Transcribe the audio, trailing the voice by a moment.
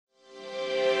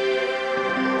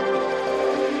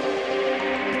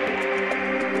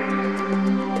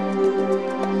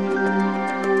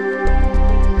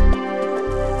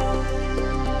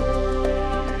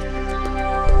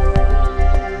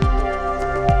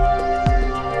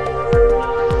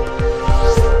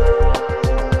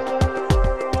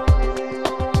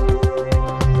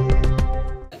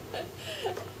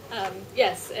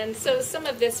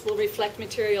this will reflect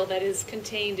material that is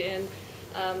contained in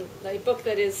a book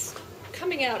that is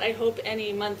coming out, I hope,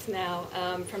 any month now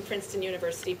from Princeton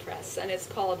University Press, and it's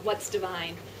called What's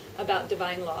Divine About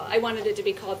Divine Law. I wanted it to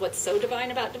be called What's So Divine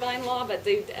About Divine Law, but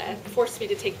they forced me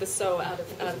to take the so out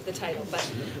of the title. But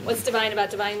What's Divine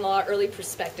About Divine Law, Early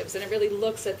Perspectives, and it really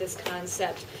looks at this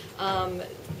concept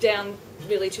down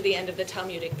really to the end of the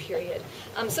Talmudic period.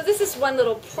 So this is one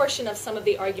little portion of some of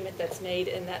the argument that's made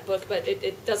in that book, but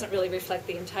it doesn't really reflect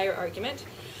the entire argument.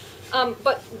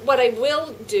 But what I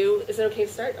will do, is it okay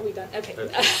to start? Are we done? Okay.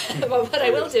 Well, what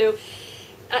I will do,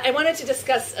 I wanted to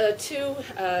discuss two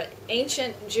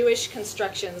ancient Jewish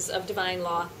constructions of divine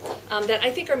law that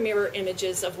I think are mirror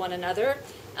images of one another,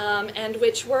 and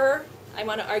which were, I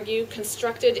want to argue,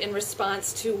 constructed in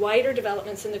response to wider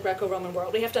developments in the Greco-Roman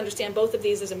world. We have to understand both of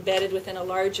these as embedded within a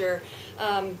larger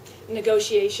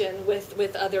negotiation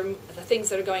with other things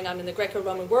that are going on in the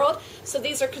Greco-Roman world. So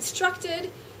these are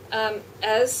constructed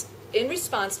as in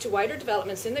response to wider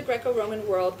developments in the Greco-Roman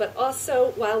world, but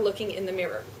also while looking in the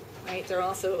mirror. Right? They're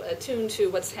also attuned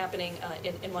to what's happening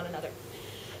in one another.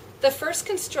 The first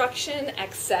construction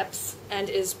accepts and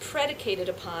is predicated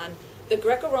upon the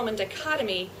Greco-Roman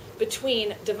dichotomy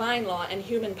between divine law and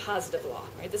human positive law.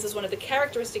 Right? This is one of the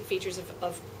characteristic features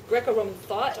of Greco-Roman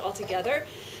thought altogether,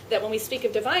 that when we speak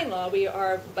of divine law, we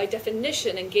are, by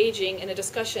definition, engaging in a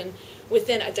discussion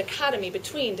within a dichotomy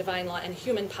between divine law and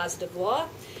human positive law.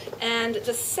 And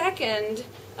the second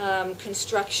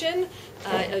construction,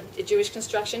 a Jewish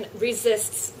construction,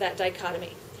 resists that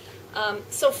dichotomy.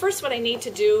 So first what I need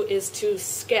to do is to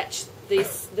sketch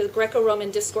the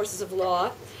Greco-Roman discourses of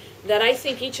law that I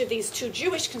think each of these two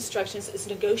Jewish constructions is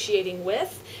negotiating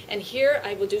with. And here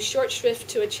I will do short shrift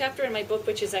to a chapter in my book,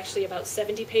 which is actually about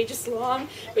 70 pages long,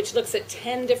 which looks at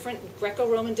 10 different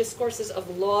Greco-Roman discourses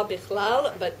of law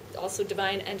bichlal, but also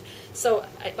divine. And so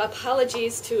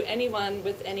apologies to anyone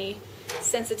with any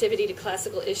sensitivity to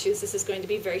classical issues. This is going to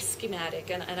be very schematic,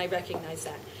 and I recognize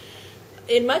that.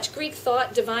 In much Greek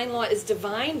thought, divine law is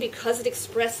divine because it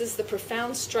expresses the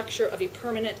profound structure of a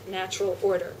permanent natural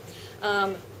order.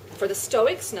 For the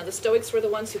Stoics, now the Stoics were the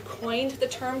ones who coined the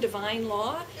term divine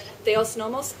law, theos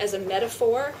nomos, as a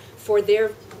metaphor for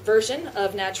their version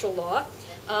of natural law.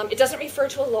 It doesn't refer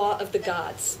to a law of the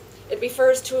gods. It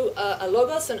refers to a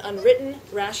logos, an unwritten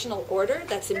rational order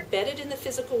that's embedded in the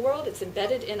physical world. It's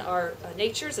embedded in our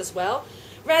natures as well,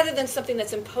 rather than something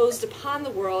that's imposed upon the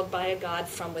world by a god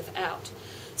from without.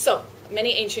 So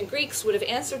many ancient Greeks would have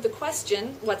answered the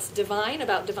question, what's divine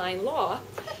about divine law,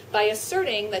 by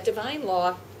asserting that divine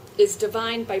law is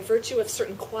divine by virtue of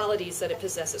certain qualities that it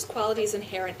possesses, qualities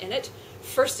inherent in it.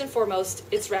 First and foremost,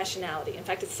 its rationality. In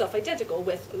fact, it's self-identical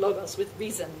with logos, with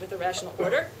reason, with a rational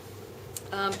order.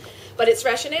 But its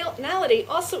rationality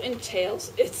also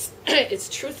entails its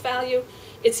truth value,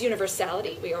 its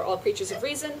universality. We are all creatures of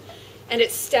reason. And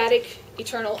its static,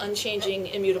 eternal, unchanging,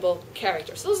 immutable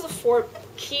character. So those are the four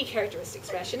key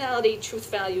characteristics: rationality, truth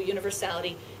value,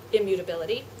 universality,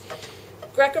 immutability.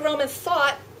 Greco-Roman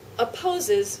thought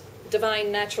opposes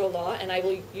divine natural law, and I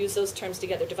will use those terms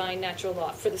together, divine natural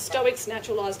law. For the Stoics,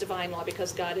 natural law is divine law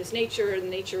because God is nature, and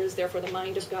nature is therefore the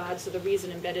mind of God, so the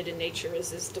reason embedded in nature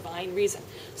is divine reason.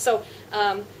 So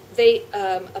they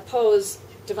oppose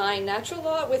divine natural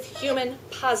law with human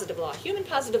positive law. Human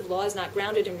positive law is not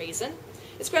grounded in reason.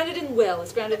 It's grounded in will.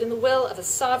 It's grounded in the will of a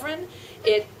sovereign.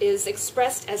 It is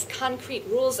expressed as concrete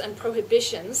rules and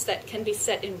prohibitions that can be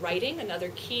set in writing.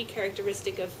 Another key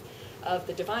characteristic of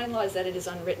the divine law is that it is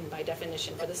unwritten by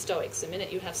definition for the Stoics. The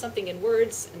minute you have something in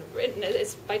words and written,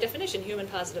 it's by definition human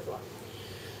positive law.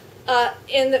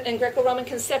 In Greco-Roman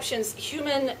conceptions,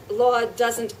 human law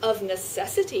doesn't of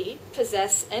necessity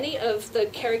possess any of the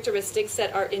characteristics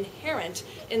that are inherent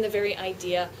in the very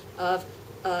idea of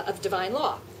divine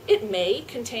law. It may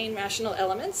contain rational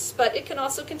elements, but it can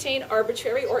also contain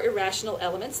arbitrary or irrational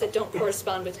elements that don't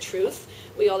correspond with truth.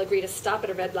 We all agree to stop at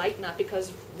a red light, not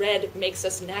because red makes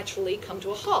us naturally come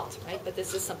to a halt, right? But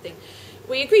this is something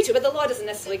we agree to. But the law doesn't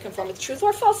necessarily conform with truth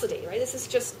or falsity, right? This is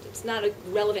just, it's not a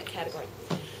relevant category.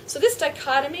 So this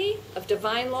dichotomy of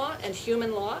divine law and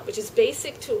human law, which is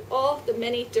basic to all the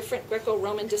many different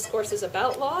Greco-Roman discourses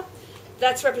about law,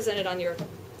 that's represented on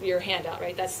your handout,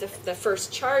 right? That's the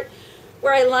first chart,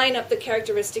 where I line up the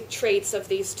characteristic traits of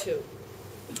these two.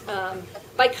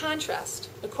 By contrast,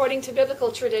 according to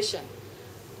biblical tradition,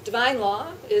 divine law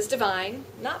is divine,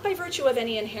 not by virtue of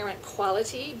any inherent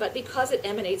quality, but because it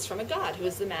emanates from a God who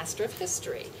is the master of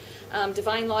history.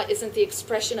 Divine law isn't the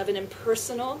expression of an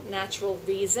impersonal, natural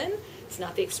reason It's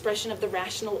not the expression of the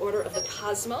rational order of the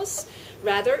cosmos.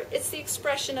 Rather, it's the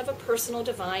expression of a personal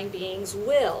divine being's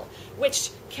will, which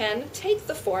can take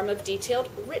the form of detailed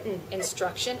written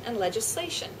instruction and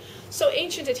legislation. So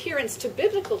ancient adherents to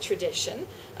biblical tradition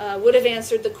would have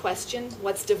answered the question,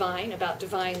 what's divine about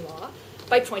divine law,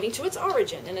 by pointing to its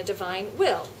origin in a divine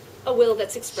will, a will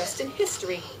that's expressed in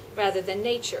history rather than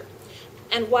nature.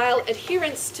 And while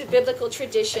adherents to biblical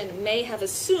tradition may have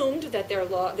assumed that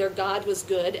their God was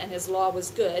good and his law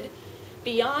was good,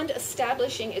 beyond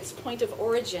establishing its point of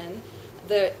origin,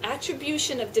 the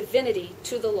attribution of divinity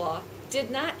to the law did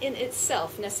not in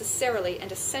itself necessarily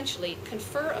and essentially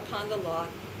confer upon the law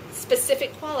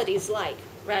specific qualities like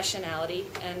rationality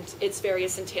and its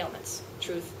various entailments,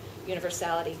 truth,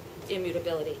 universality,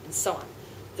 immutability, and so on.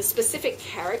 The specific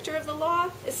character of the law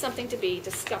is something to be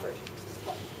discovered.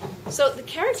 So the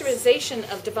characterization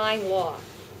of divine law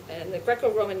and the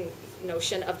Greco-Roman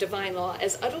notion of divine law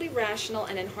as utterly rational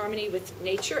and in harmony with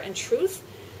nature and truth,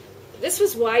 this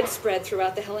was widespread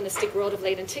throughout the Hellenistic world of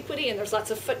late antiquity, and there's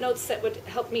lots of footnotes that would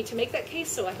help me to make that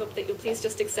case, so I hope that you'll please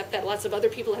just accept that. Lots of other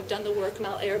people have done the work.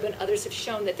 Malherbe and others have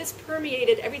shown that this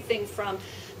permeated everything from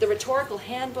the rhetorical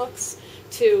handbooks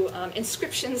to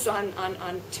inscriptions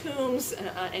on tombs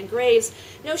and graves.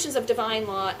 Notions of divine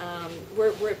law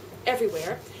were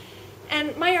everywhere.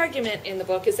 And my argument in the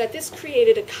book is that this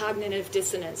created a cognitive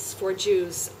dissonance for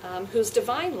Jews whose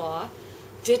divine law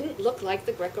didn't look like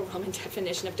the Greco-Roman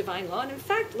definition of divine law, and in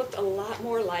fact looked a lot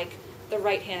more like the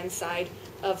right-hand side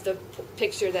of the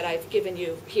picture that I've given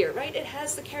you here, right? It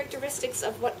has the characteristics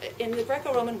of what in the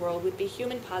Greco-Roman world would be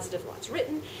human positive law. It's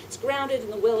written, it's grounded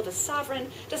in the will of a sovereign,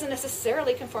 doesn't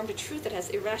necessarily conform to truth, it has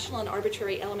irrational and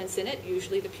arbitrary elements in it.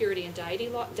 Usually the purity and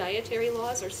dietary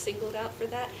laws are singled out for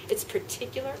that. It's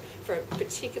particular for a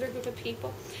particular group of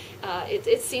people.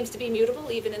 It seems to be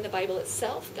mutable even in the Bible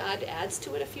itself. God adds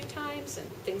to it a few times and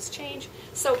things change.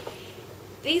 So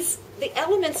the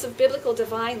elements of biblical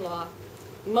divine law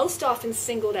most often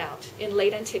singled out in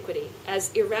late antiquity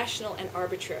as irrational and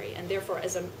arbitrary, and therefore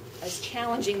as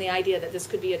challenging the idea that this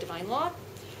could be a divine law,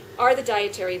 are the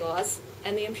dietary laws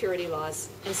and the impurity laws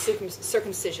and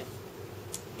circumcision.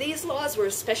 These laws were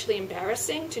especially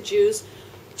embarrassing to Jews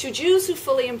who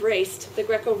fully embraced the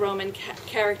Greco-Roman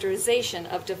characterization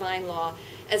of divine law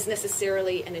as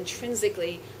necessarily and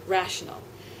intrinsically rational.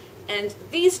 And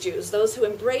these Jews, those who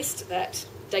embraced that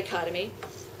dichotomy,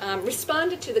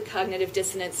 responded to the cognitive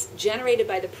dissonance generated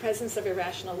by the presence of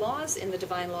irrational laws in the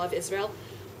divine law of Israel.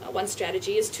 One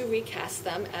strategy is to recast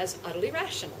them as utterly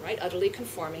rational, right? Utterly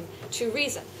conforming to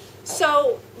reason.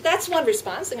 So that's one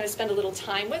response I'm going to spend a little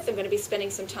time with. I'm going to be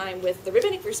spending some time with the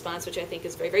rabbinic response, which I think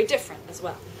is very, very different as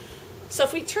well. So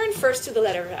if we turn first to the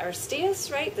letter of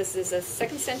Aristeas, right? This is a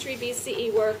 2nd century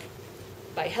BCE work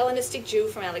by a Hellenistic Jew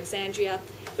from Alexandria,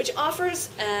 which offers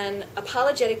an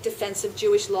apologetic defense of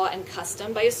Jewish law and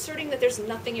custom by asserting that there's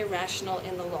nothing irrational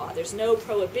in the law. There's no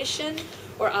prohibition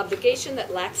or obligation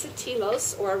that lacks a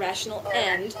telos or a rational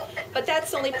end, but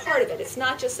that's only part of it. It's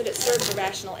not just that it serves a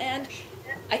rational end.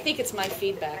 I think it's my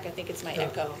feedback. I think it's my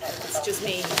echo. It's just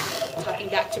me talking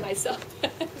back to myself.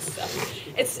 So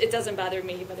it doesn't bother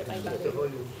me, but it might bother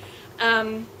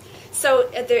you. So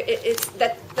it's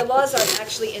that the laws are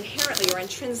actually inherently or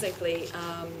intrinsically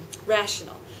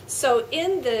rational. So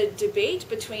in the debate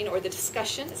between, or the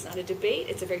discussion, it's not a debate,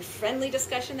 it's a very friendly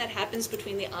discussion that happens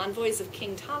between the envoys of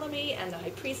King Ptolemy and the high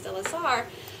priest Eleazar,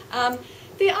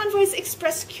 the envoys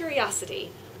express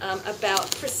curiosity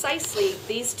about precisely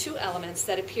these two elements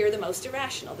that appear the most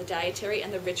irrational, the dietary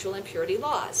and the ritual and purity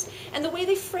laws. And the way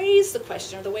they phrase the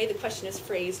question, or the way the question is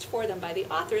phrased for them by the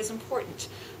author, is important.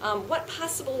 What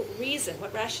possible reason,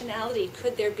 what rationality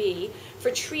could there be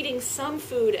for treating some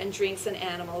food and drinks and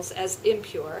animals as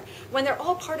impure when they're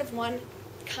all part of one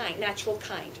kind, natural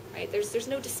kind, right? There's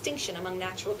no distinction among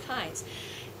natural kinds.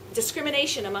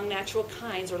 Discrimination among natural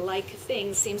kinds or like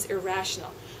things seems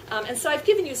irrational. And so I've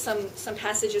given you some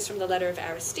passages from the letter of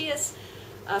Aristeas,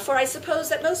 for I suppose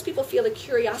that most people feel a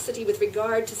curiosity with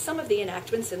regard to some of the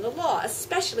enactments in the law,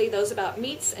 especially those about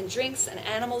meats and drinks and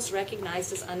animals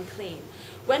recognized as unclean.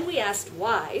 When we asked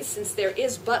why, since there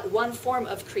is but one form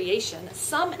of creation,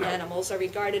 some animals are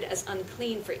regarded as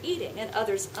unclean for eating and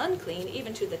others unclean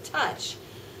even to the touch,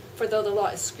 for though the law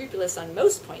is scrupulous on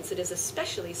most points, it is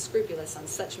especially scrupulous on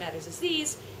such matters as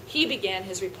these, he began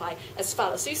his reply as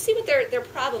follows. So you see what their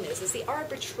problem is the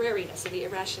arbitrariness or the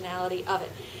irrationality of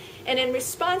it. And in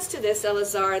response to this,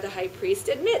 Eleazar, the high priest,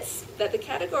 admits that the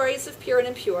categories of pure and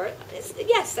impure,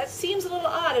 yes, that seems a little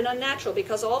odd and unnatural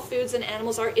because all foods and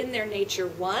animals are in their nature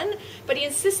one, but he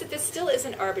insists that this still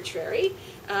isn't arbitrary.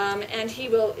 And he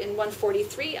will, in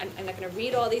 143, I'm not going to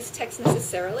read all these texts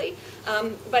necessarily,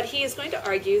 but he is going to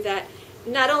argue that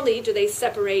not only do they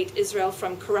separate Israel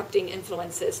from corrupting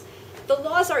influences, the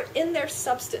laws are in their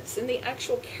substance, in the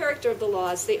actual character of the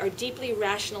laws. They are deeply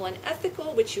rational and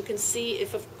ethical, which you can see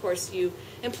if, of course, you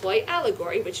employ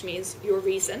allegory, which means your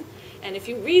reason. And if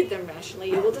you read them rationally,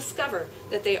 you will discover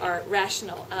that they are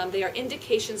rational. They are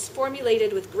indications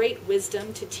formulated with great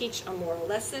wisdom to teach a moral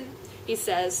lesson, he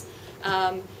says.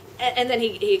 And then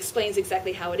he explains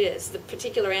exactly how it is. The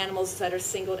particular animals that are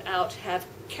singled out have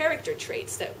character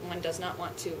traits that one does not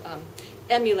want to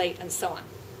emulate, and so on.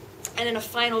 And in a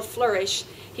final flourish,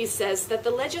 he says that the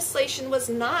legislation was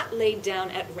not laid down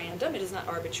at random, it is not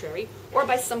arbitrary, or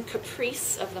by some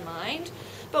caprice of the mind,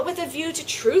 but with a view to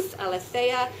truth,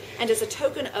 aletheia, and as a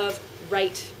token of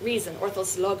right reason,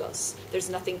 orthos logos. There's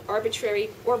nothing arbitrary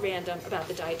or random about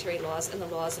the dietary laws and the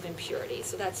laws of impurity.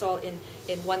 So that's all in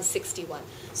 161.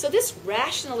 So this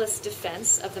rationalist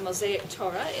defense of the Mosaic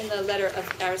Torah in the letter of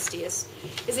Aristeas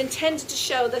is intended to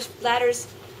show the latter's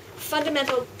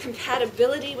fundamental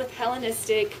compatibility with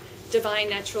Hellenistic divine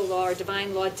natural law or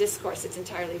divine law discourse. It's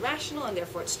entirely rational, and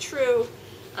therefore it's true.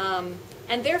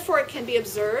 And therefore it can be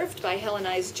observed by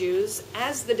Hellenized Jews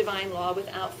as the divine law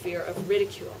without fear of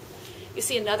ridicule. You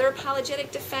see another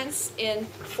apologetic defense in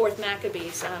 4th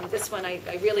Maccabees. This one I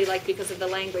really like because of the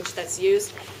language that's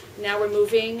used. Now we're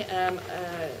moving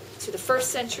to the 1st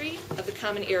century of the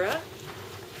Common Era.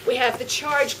 We have the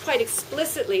charge quite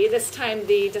explicitly. This time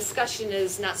the discussion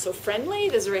is not so friendly.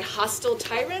 There's a very hostile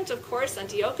tyrant, of course,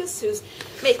 Antiochus, who's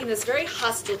making this very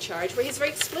hostile charge where he's very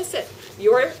explicit.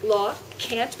 Your law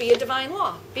can't be a divine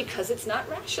law because it's not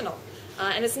rational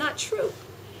and it's not true.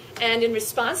 And in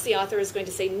response, the author is going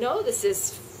to say, no, this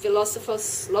is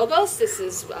philosophos logos, this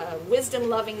is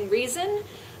wisdom-loving reason.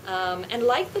 And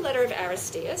like the letter of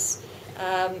Aristeas,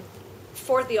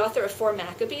 the author of 4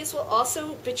 Maccabees will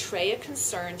also betray a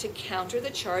concern to counter the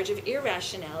charge of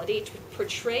irrationality, to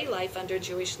portray life under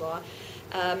Jewish law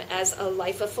as a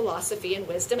life of philosophy and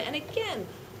wisdom. And again,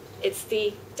 it's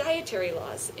the dietary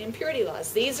laws, impurity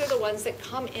laws. These are the ones that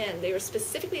come in. They are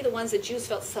specifically the ones that Jews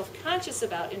felt self-conscious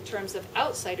about in terms of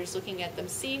outsiders looking at them,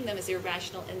 seeing them as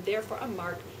irrational, and therefore a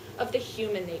mark of the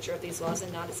human nature of these laws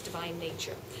and not its divine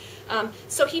nature.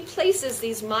 So he places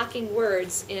these mocking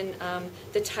words in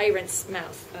the tyrant's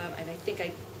mouth, and I think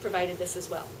I provided this as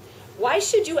well. Why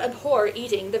should you abhor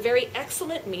eating the very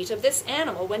excellent meat of this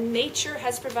animal when nature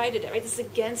has provided it? Right? This is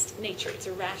against nature. It's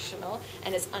irrational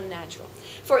and it's unnatural.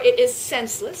 For it is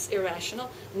senseless,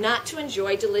 irrational, not to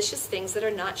enjoy delicious things that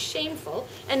are not shameful,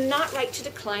 and not right to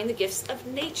decline the gifts of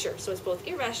nature. So it's both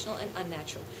irrational and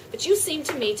unnatural. But you seem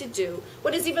to me to do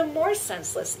what is even more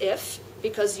senseless if,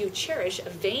 because you cherish a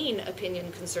vain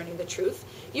opinion concerning the truth,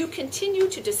 you continue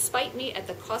to despite me at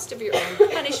the cost of your own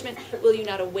punishment. Will you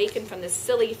not awaken from this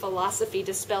silly philosophy,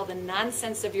 dispel the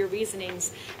nonsense of your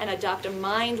reasonings, and adopt a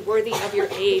mind worthy of your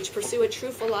age, pursue a true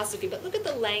philosophy? But look at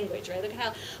the language, right? Look at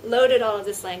how loaded all of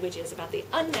this language is about the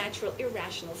unnatural,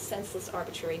 irrational, senseless,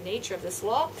 arbitrary nature of this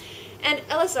law. And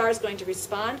Eleazar is going to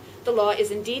respond, the law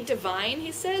is indeed divine,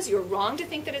 he says. You're wrong to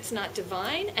think that it's not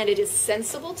divine, and it is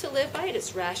sensible to live by it.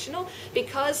 It's rational,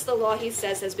 because the law, he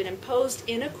says, has been imposed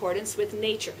in accordance with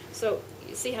nature. So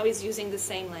you see how he's using the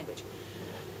same language.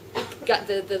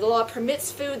 The law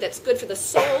permits food that's good for the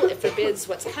soul. It forbids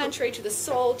what's contrary to the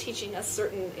soul, teaching us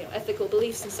certain ethical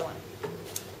beliefs and so on.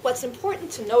 What's important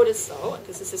to notice, though,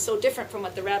 because this is so different from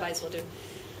what the rabbis will do,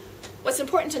 what's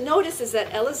important to notice is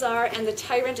that Eleazar and the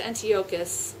tyrant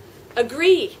Antiochus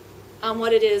agree on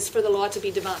what it is for the law to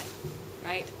be divine,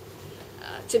 right?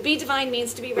 To be divine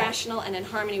means to be rational and in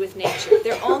harmony with nature.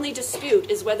 Their only dispute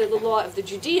is whether the law of the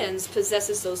Judeans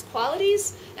possesses those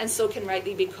qualities and so can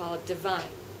rightly be called divine.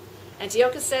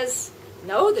 Antiochus says,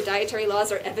 no, the dietary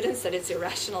laws are evidence that it's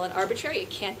irrational and arbitrary.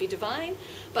 It can't be divine.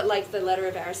 But like the letter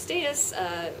of Aristeas,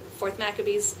 4th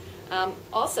Maccabees,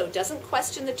 also doesn't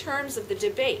question the terms of the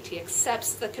debate. He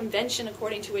accepts the convention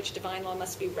according to which divine law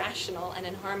must be rational and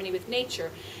in harmony with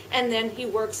nature. And then he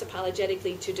works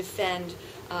apologetically to defend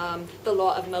the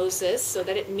law of Moses so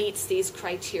that it meets these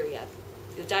criteria.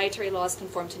 The dietary laws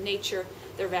conform to nature.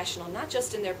 They're rational not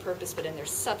just in their purpose but in their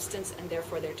substance, and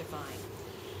therefore they're divine.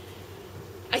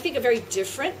 I think a very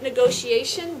different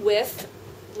negotiation with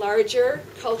larger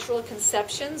cultural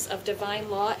conceptions of divine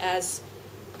law as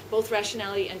both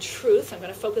rationality and truth. I'm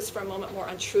going to focus for a moment more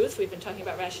on truth. We've been talking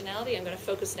about rationality. I'm going to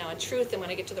focus now on truth, and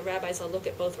when I get to the rabbis, I'll look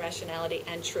at both rationality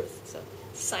and truth. So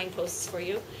signposts for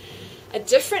you. A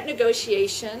different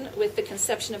negotiation with the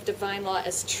conception of divine law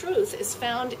as truth is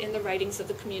found in the writings of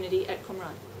the community at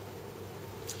Qumran.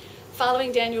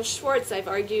 Following Daniel Schwartz, I've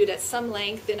argued at some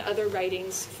length in other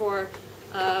writings for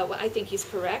what I think he's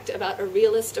correct about a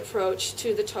realist approach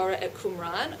to the Torah at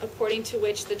Qumran, according to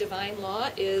which the divine law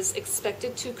is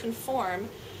expected to conform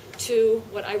to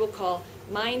what I will call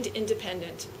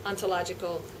mind-independent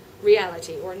ontological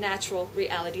reality or natural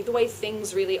reality. The way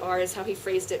things really are is how he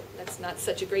phrased it. That's not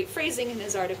such a great phrasing in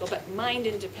his article, but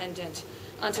mind-independent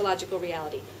ontological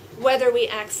reality. Whether we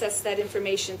access that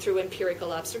information through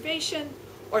empirical observation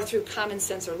or through common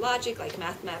sense or logic, like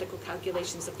mathematical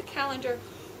calculations of the calendar,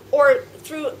 or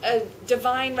through a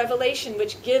divine revelation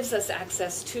which gives us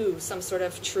access to some sort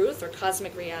of truth or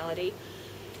cosmic reality.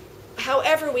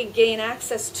 However we gain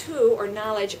access to or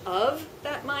knowledge of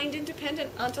that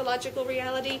mind-independent ontological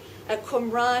reality, at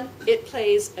Qumran it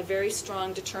plays a very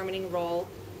strong determining role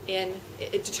in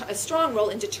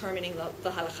determining the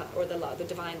halakha, or the law, the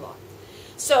divine law.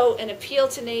 So an appeal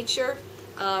to nature,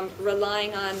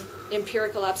 relying on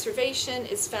empirical observation,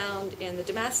 is found in the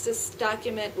Damascus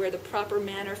document, where the proper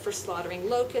manner for slaughtering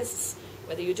locusts,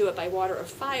 whether you do it by water or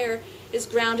fire, is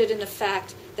grounded in the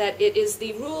fact that it is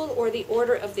the rule or the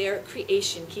order of their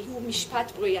creation, ki hu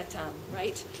mishpat bruyatam,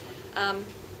 right?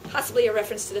 Possibly a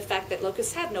reference to the fact that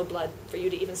locusts have no blood for you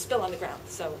to even spill on the ground,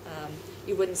 so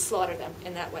you wouldn't slaughter them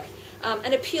in that way.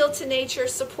 An appeal to nature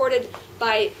supported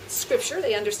by Scripture.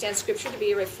 They understand Scripture to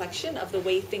be a reflection of the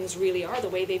way things really are, the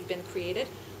way they've been created.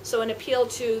 So an appeal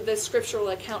to the scriptural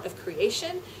account of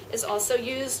creation is also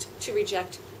used to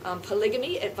reject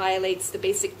polygamy. It violates the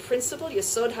basic principle.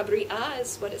 Yesod HaBri'ah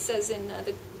is what it says in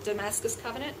the Damascus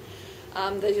Covenant.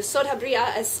 The Yesod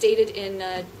HaBri'ah, as stated in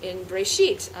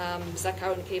Breshit,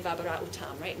 Zakar u'Nekeva bara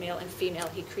utam, right? Male and female,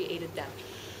 he created them.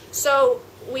 So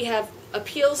we have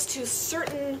appeals to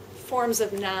certain forms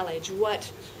of knowledge,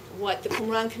 what the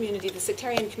Qumran community, the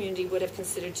sectarian community, would have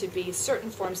considered to be certain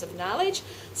forms of knowledge.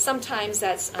 Sometimes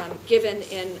that's given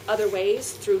in other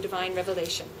ways through divine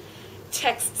revelation.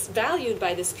 Texts valued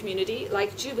by this community,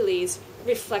 like Jubilees,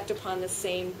 reflect upon the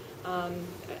same,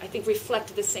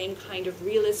 reflect the same kind of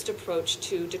realist approach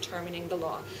to determining the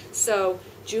law. So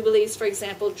Jubilees, for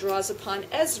example, draws upon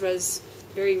Ezra's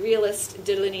very realist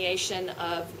delineation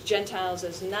of Gentiles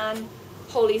as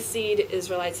non-holy seed,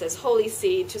 Israelites as holy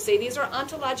seed, to say these are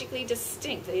ontologically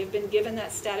distinct. They have been given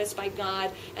that status by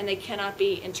God, and they cannot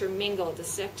be intermingled. The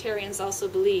sectarians also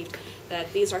believed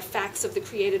that these are facts of the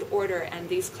created order, and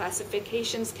these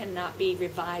classifications cannot be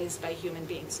revised by human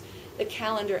beings. The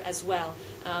calendar as well.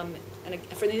 And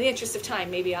for the interest of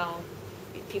time,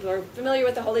 people are familiar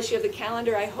with the whole issue of the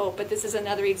calendar, I hope, but this is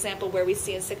another example where we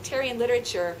see in sectarian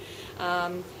literature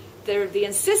the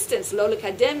insistence, lo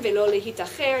lekadem velo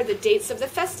lehitacher, the dates of the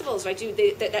festivals, right?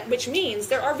 Which means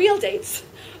there are real dates,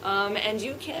 and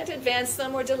you can't advance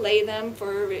them or delay them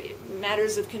for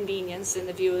matters of convenience in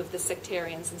the view of the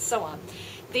sectarians and so on.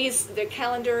 The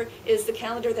calendar is the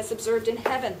calendar that's observed in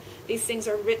heaven. These things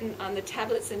are written on the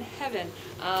tablets in heaven.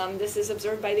 This is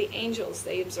observed by the angels.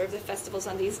 They observe the festivals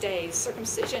on these days.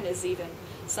 Circumcision is even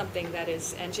something that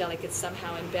is angelic. It's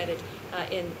somehow embedded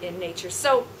in nature.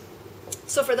 So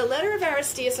for the letter of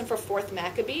Aristeas and for 4th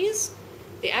Maccabees,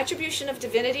 the attribution of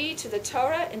divinity to the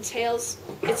Torah entails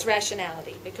its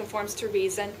rationality. It conforms to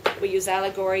reason. We use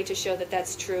allegory to show that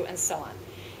that's true, and so on.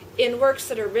 In works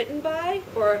that are written by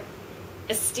or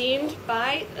esteemed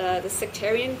by the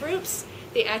sectarian groups,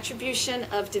 the attribution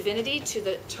of divinity to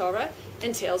the Torah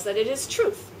entails that it is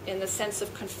truth, in the sense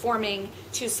of conforming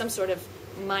to some sort of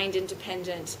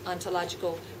mind-independent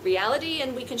ontological reality,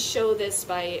 and we can show this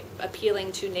by appealing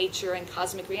to nature and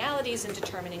cosmic realities and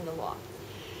determining the law.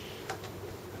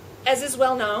 As is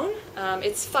well known,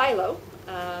 it's Philo,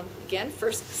 again,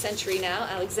 1st century now,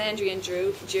 Alexandrian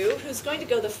Jew, who's going to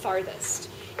go the farthest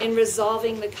in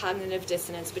resolving the cognitive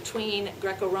dissonance between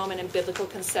Greco-Roman and biblical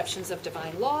conceptions of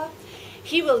divine law.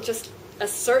 He will just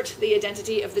assert the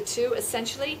identity of the two,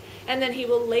 essentially, and then he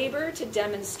will labor to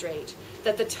demonstrate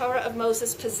that the Torah of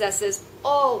Moses possesses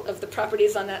all of the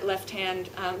properties on that left-hand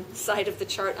side of the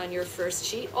chart on your first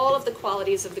sheet, all of the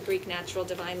qualities of the Greek natural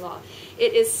divine law.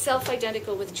 It is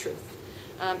self-identical with truth.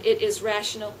 It is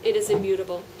rational, it is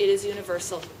immutable, it is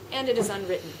universal, and it is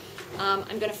unwritten.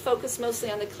 I'm going to focus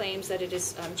mostly on the claims that it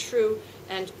is true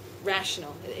and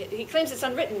rational. He claims it's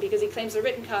unwritten because he claims the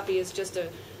written copy is just a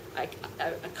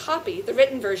copy. The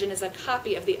written version is a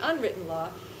copy of the unwritten law.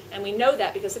 And we know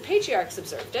that because the patriarchs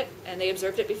observed it, and they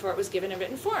observed it before it was given in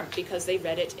written form, because they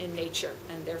read it in nature.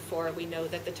 And therefore, we know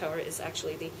that the Torah is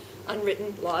actually the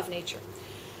unwritten law of nature.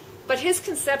 But his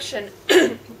conception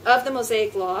of the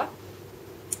Mosaic law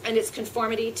and its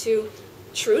conformity to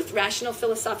truth, rational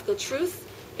philosophical truth,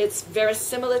 its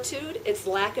verisimilitude, its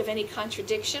lack of any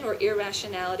contradiction or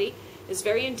irrationality, is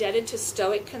very indebted to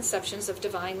Stoic conceptions of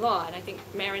divine law. And I think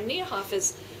Marin Niehoff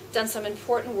has done some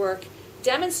important work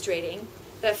demonstrating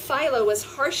that Philo was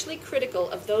harshly critical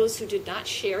of those who did not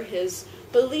share his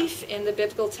belief in the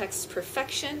biblical text's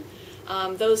perfection,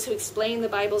 those who explain the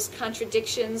Bible's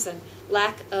contradictions and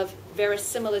lack of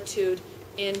verisimilitude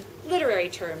in literary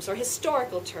terms or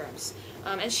historical terms.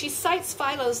 And she cites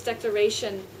Philo's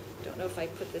declaration, I don't know if I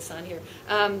put this on here,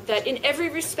 that in every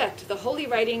respect the holy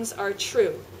writings are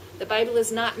true. The Bible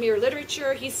is not mere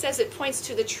literature. He says it points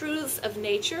to the truths of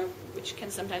nature, which can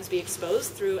sometimes be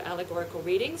exposed through allegorical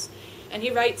readings. And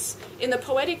he writes, in the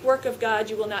poetic work of God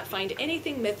you will not find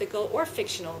anything mythical or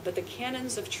fictional, but the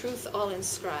canons of truth all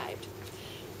inscribed.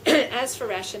 As for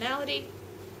rationality,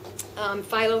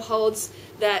 Philo holds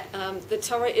that the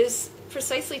Torah is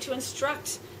precisely to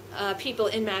instruct people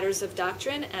in matters of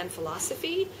doctrine and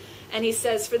philosophy. And he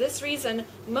says, for this reason,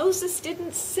 Moses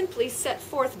didn't simply set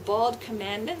forth bald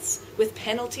commandments with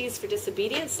penalties for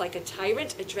disobedience like a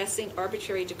tyrant addressing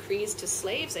arbitrary decrees to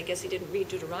slaves. I guess he didn't read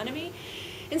Deuteronomy.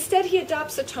 Instead, he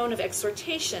adopts a tone of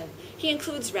exhortation. He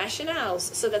includes rationales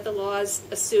so that the laws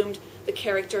assumed the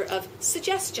character of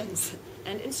suggestions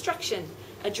and instruction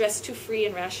addressed to free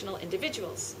and rational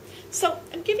individuals. So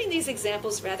I'm giving these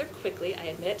examples rather quickly, I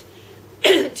admit,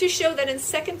 to show that in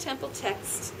Second Temple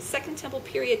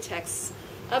period texts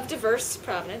of diverse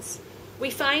provenance, we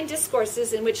find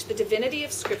discourses in which the divinity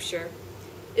of Scripture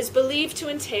is believed to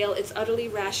entail its utterly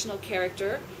rational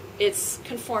character, its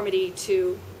conformity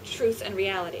to truth and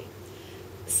reality.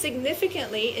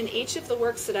 Significantly, in each of the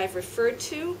works that I've referred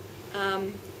to,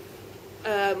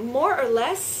 more or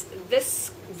less,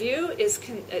 this view is,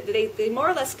 they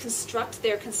more or less construct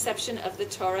their conception of the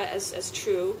Torah as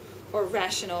true or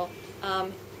rational,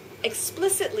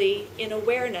 explicitly in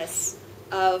awareness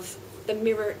of the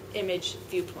mirror image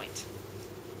viewpoint.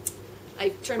 I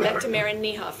turn back to Marin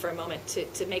Niehoff for a moment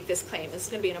to make this claim. This is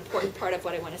going to be an important part of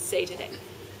what I want to say today.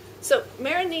 So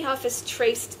Marin Niehoff has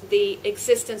traced the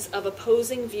existence of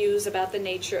opposing views about the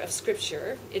nature of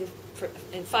Scripture in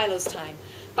Philo's time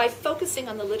by focusing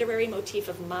on the literary motif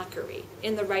of mockery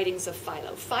in the writings of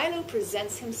Philo. Philo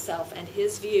presents himself and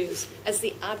his views as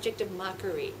the object of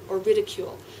mockery or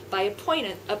ridicule by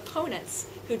opponents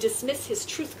who dismiss his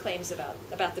truth claims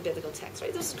about the biblical text.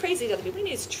 Right? This is crazy to other people.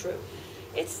 It's true.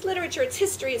 It's literature, it's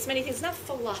history, it's many things, not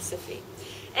philosophy.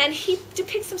 And he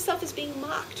depicts himself as being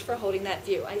mocked for holding that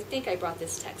view. I think I brought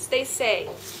this text. They say,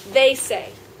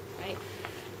 right?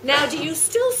 Now, do you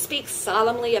still speak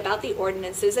solemnly about the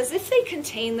ordinances as if they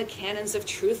contain the canons of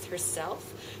truth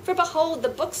herself? For behold, the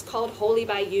books called holy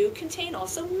by you contain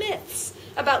also myths,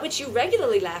 about which you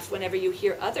regularly laugh whenever you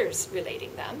hear others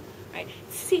relating them. Right?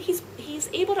 See, he's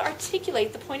able to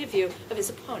articulate the point of view of his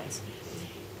opponents.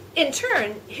 In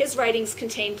turn, his writings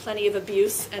contain plenty of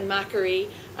abuse and mockery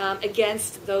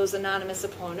against those anonymous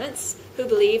opponents who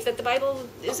believe that the Bible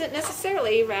isn't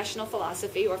necessarily rational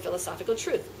philosophy or philosophical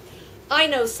truth. I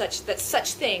know that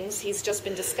such things, he's just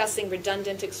been discussing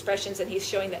redundant expressions and he's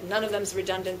showing that none of them is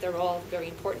redundant, they're all very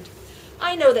important.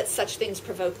 I know that such things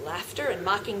provoke laughter and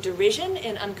mocking derision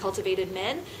in uncultivated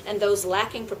men and those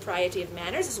lacking propriety of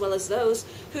manners, as well as those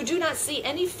who do not see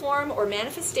any form or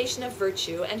manifestation of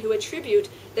virtue and who attribute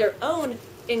their own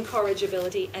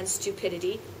incorrigibility and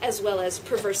stupidity, as well as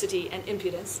perversity and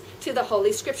impudence, to the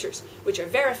Holy Scriptures, which are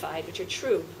verified, which are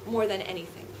true, more than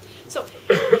anything. So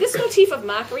this motif of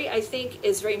mockery, I think,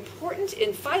 is very important.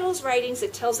 In Philo's writings,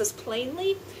 it tells us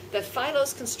plainly that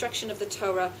Philo's construction of the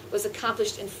Torah was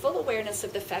accomplished in full awareness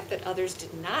of the fact that others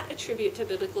did not attribute to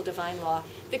biblical divine law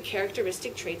the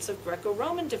characteristic traits of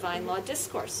Greco-Roman divine law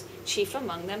discourse, chief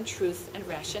among them truth and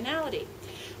rationality.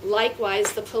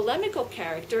 Likewise, the polemical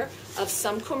character of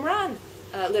some Qumran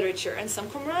literature and some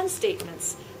Qumran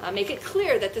statements make it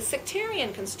clear that the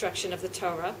sectarian construction of the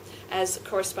Torah as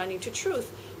corresponding to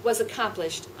truth was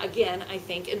accomplished, again, I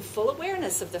think, in full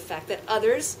awareness of the fact that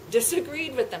others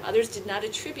disagreed with them. Others did not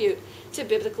attribute to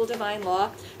biblical divine law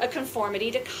a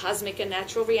conformity to cosmic and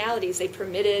natural realities. They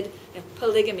permitted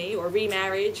polygamy or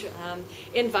remarriage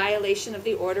in violation of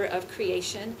the order of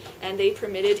creation, and they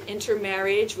permitted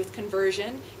intermarriage with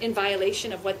conversion in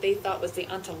violation of what they thought was the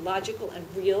ontological and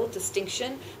real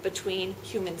distinction between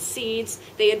human seeds.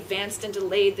 They advanced and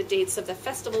delayed the dates of the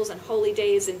festivals and holy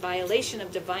days in violation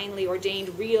of divinely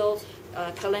ordained real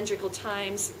calendrical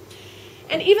times.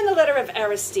 And even the letter of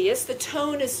Aristeas, the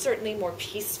tone is certainly more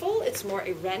peaceful, it's more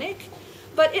irenic,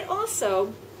 but it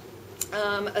also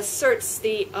asserts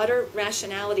the utter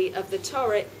rationality of the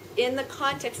Torah in the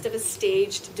context of a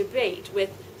staged debate with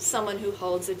someone who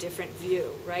holds a different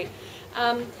view, right?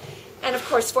 And of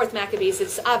course, Fourth Maccabees,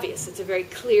 it's obvious. It's a very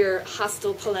clear,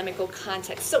 hostile, polemical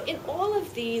context. So in all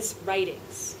of these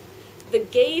writings, the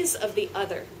gaze of the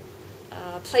other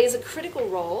plays a critical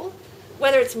role,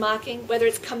 whether it's mocking, whether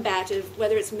it's combative,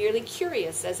 whether it's merely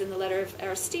curious, as in the letter of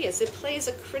Aristeas. It plays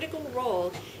a critical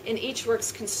role in each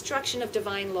work's construction of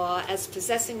divine law as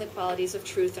possessing the qualities of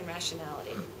truth and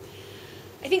rationality.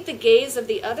 I think the gaze of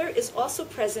the other is also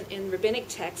present in rabbinic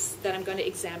texts that I'm going to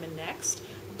examine next,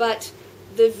 but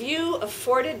the view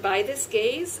afforded by this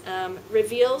gaze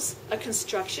reveals a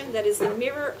construction that is the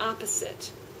mirror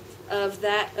opposite of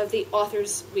that of the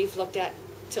authors we've looked at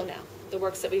till now, the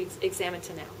works that we've examined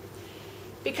till now.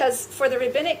 Because for the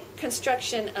rabbinic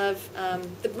construction of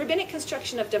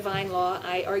divine law,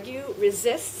 I argue,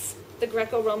 resists the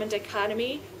Greco-Roman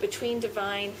dichotomy between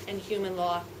divine and human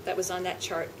law that was on that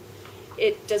chart.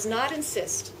 It does not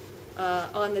insist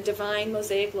on the divine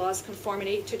Mosaic law's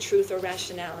conformity to truth or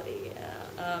rationality.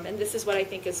 And this is what I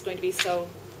think is going to be so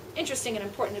interesting and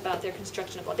important about their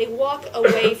construction of law. They walk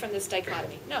away from this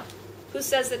dichotomy. No. Who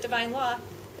says that divine law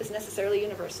is necessarily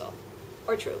universal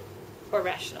or true or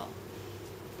rational?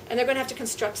 And they're going to have to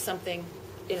construct something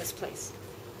in its place.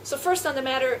 So first, on the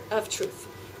matter of truth.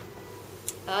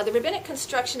 The rabbinic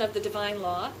construction of the divine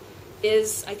law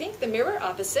is, I think, the mirror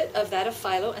opposite of that of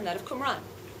Philo and that of Qumran.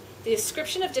 The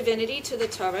ascription of divinity to the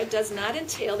Torah does not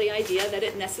entail the idea that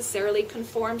it necessarily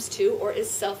conforms to or is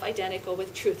self-identical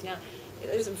with truth. Now,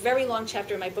 there's a very long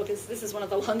chapter in my book. This is one of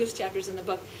the longest chapters in the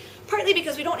book, partly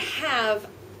because we don't have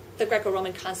the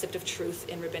Greco-Roman concept of truth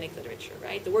in rabbinic literature,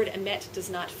 right? The word emet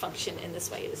does not function in this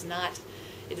way. It is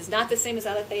not the same as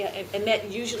aletheia.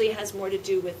 Emet usually has more to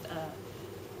do with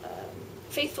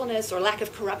faithfulness or lack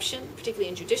of corruption, particularly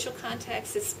in judicial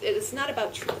contexts. It's not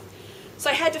about truth. So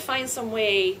I had to find some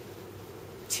way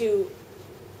to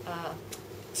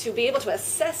be able to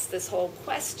assess this whole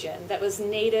question that was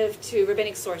native to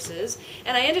rabbinic sources,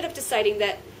 and I ended up deciding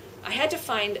that I had to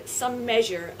find some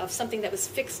measure of something that was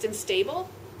fixed and stable,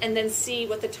 and then see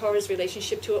what the Torah's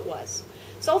relationship to it was.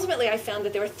 So ultimately I found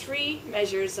that there were three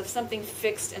measures of something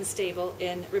fixed and stable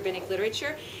in rabbinic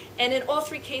literature, and in all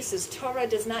three cases, Torah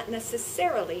does not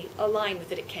necessarily align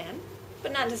with it. It can,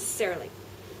 but not necessarily.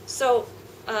 So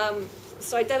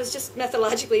that was just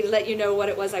methodologically to let you know what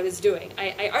it was I was doing.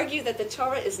 I argue that the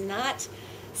Torah is not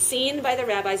seen by the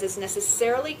rabbis as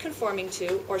necessarily conforming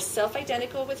to or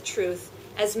self-identical with truth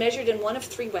as measured in one of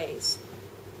three ways.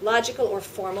 Logical or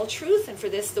formal truth, and for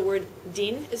this the word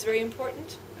din is very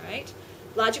important, all right?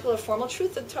 Logical or formal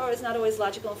truth, the Torah is not always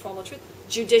logical and formal truth.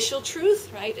 Judicial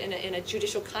truth, right, in a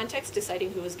judicial context,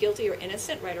 deciding who is guilty or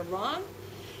innocent, right or wrong.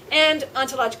 And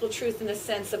ontological truth in the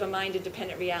sense of a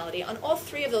mind-independent reality. On all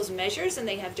three of those measures, and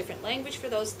they have different language for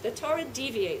those, the Torah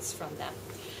deviates from them.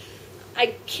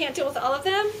 I can't deal with all of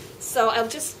them, so I'll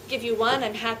just give you one.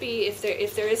 I'm happy if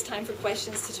there is time for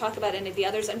questions to talk about any of the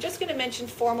others. I'm just going to mention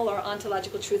formal or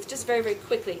ontological truth just very, very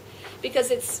quickly, because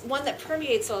it's one that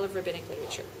permeates all of rabbinic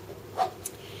literature.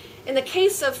 In the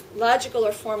case of logical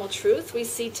or formal truth, we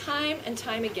see time and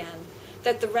time again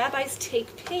that the rabbis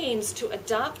take pains to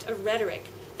adopt a rhetoric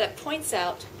that points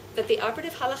out that the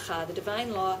operative halakha, the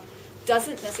divine law,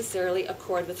 doesn't necessarily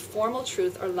accord with formal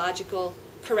truth or logical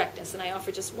correctness. And I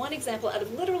offer just one example out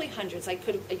of literally hundreds. I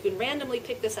could randomly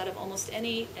pick this out of almost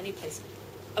any place.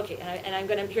 Okay, and I'm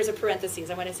going to, here's a parenthesis.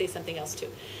 I want to say something else too.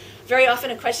 Very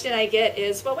often a question I get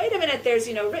is, well, wait a minute, there's,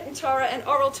 written Torah and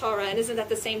oral Torah, and isn't that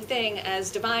the same thing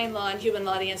as divine law and human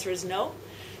law? The answer is no.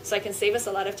 So I can save us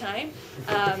a lot of time.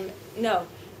 No.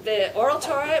 The oral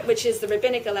Torah, which is the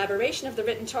rabbinic elaboration of the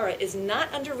written Torah, is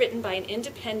not underwritten by an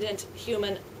independent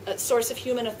human source of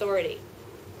human authority,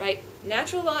 right?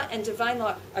 Natural law and divine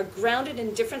law are grounded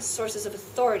in different sources of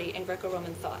authority in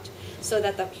Greco-Roman thought, so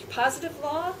that the positive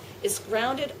law is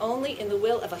grounded only in the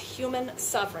will of a human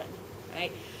sovereign,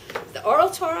 right? The oral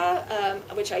Torah,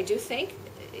 which I do think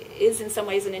is in some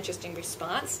ways an interesting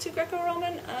response to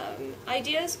Greco-Roman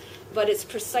ideas, but it's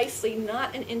precisely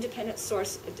not an independent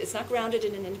source. It's not grounded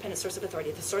in an independent source of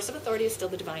authority. The source of authority is still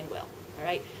the divine will, all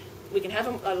right? We can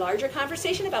have a larger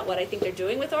conversation about what I think they're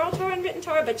doing with oral Torah and written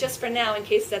Torah, but just for now, in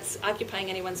case that's occupying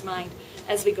anyone's mind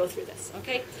as we go through this,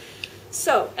 okay?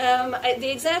 So,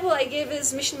 the example I give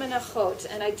is Mishnah Menachot,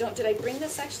 and did I bring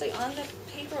this actually on the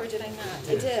paper, or did I not?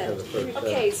 I did.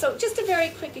 Okay, so just a very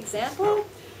quick example.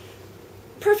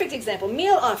 Perfect example,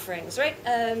 meal offerings, right?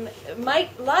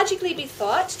 Might logically be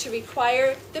thought to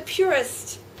require the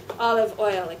purest olive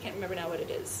oil. I can't remember now what it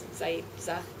is. Zayit,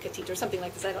 zach, katit, or something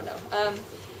like this. I don't know.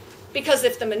 Because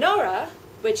if the menorah,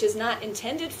 which is not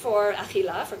intended for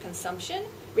achila, for consumption,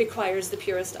 requires the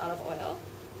purest olive oil,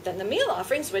 then the meal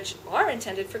offerings, which are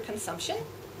intended for consumption,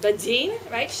 the din,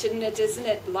 right? Isn't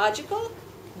it logical?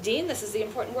 Din, this is the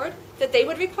important word, that they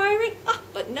would require it?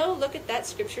 But no, look at that,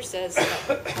 Scripture says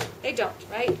no. They don't,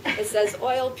 right? It says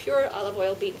oil, pure olive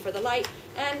oil beaten for the light,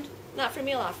 and not for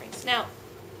meal offerings. Now,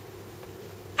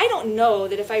 I don't know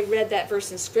that if I read that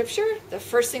verse in Scripture, the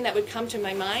first thing that would come to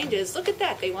my mind is, look at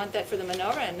that, they want that for the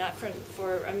menorah and not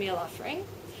for a meal offering.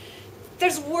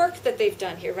 There's work that they've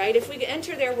done here, right? If we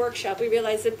enter their workshop, we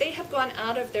realize that they have gone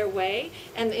out of their way,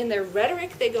 and in their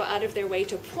rhetoric, they go out of their way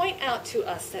to point out to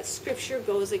us that Scripture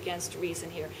goes against reason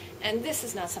here. And this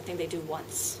is not something they do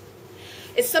once.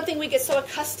 It's something we get so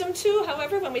accustomed to,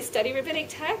 however, when we study rabbinic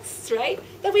texts, right,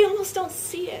 that we almost don't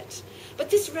see it.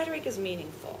 But this rhetoric is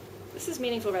meaningful. This is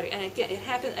meaningful rhetoric, and it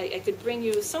happened. I could bring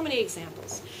you so many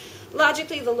examples.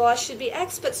 Logically, the law should be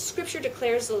X, but Scripture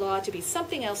declares the law to be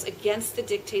something else against the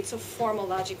dictates of formal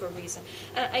logic or reason.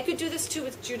 I could do this too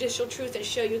with judicial truth and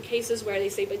show you cases where they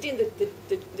say, but Din,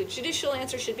 the judicial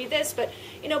answer should be this, but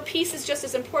peace is just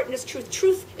as important as truth.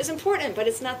 Truth is important, but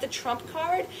it's not the trump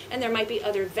card, and there might be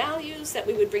other values that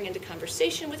we would bring into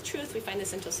conversation with truth. We find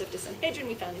this in Tosefta and Hedron.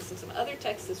 We found this in some other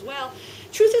texts as well.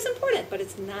 Truth is important, but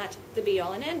it's not the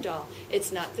be-all and end-all.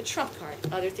 It's not the trump card.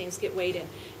 Other things get weighed in.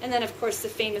 And then, of course, the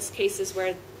famous cases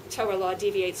where Torah law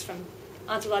deviates from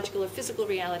ontological or physical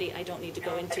reality. I don't need to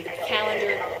go into the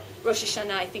calendar. Rosh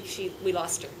Hashanah, I think we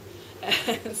lost her.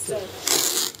 So,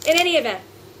 in any event,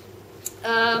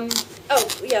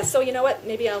 so you know what?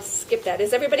 Maybe I'll skip that.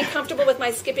 Is everybody comfortable with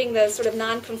my skipping the sort of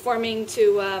non-conforming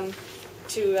to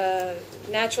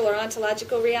natural or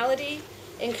ontological reality,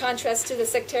 in contrast to the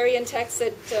sectarian texts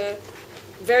that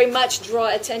very much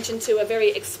draw attention to a very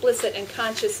explicit and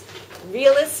conscious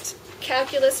realist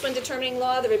calculus when determining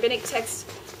law? The rabbinic texts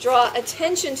draw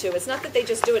attention to. It's not that they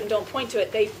just do it and don't point to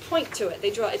it. They point to it.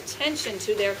 They draw attention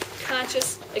to their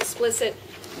conscious, explicit,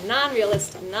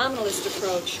 non-realist, nominalist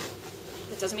approach.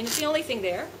 That doesn't mean it's the only thing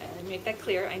there. I make that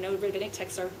clear. I know rabbinic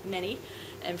texts are many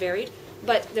and varied.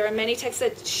 But there are many texts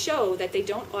that show that they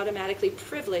don't automatically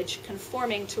privilege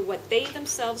conforming to what they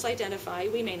themselves identify,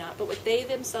 we may not, but what they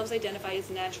themselves identify as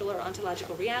natural or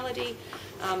ontological reality.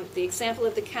 The example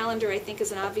of the calendar, I think,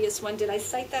 is an obvious one. Did I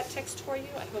cite that text for you?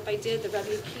 I hope I did. The Rabbi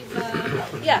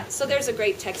Akiva. Yeah, so there's a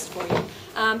great text for you.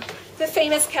 The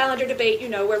famous calendar debate,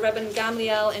 where Rabbi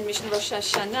Gamliel in Mishnah Rosh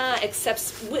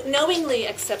Hashanah knowingly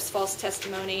accepts false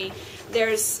testimony.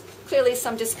 There's clearly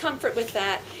some discomfort with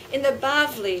that. In the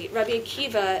Bavli, Rabbi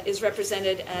Akiva is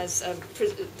represented as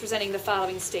presenting the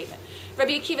following statement.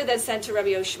 Rabbi Akiva then said to Rabbi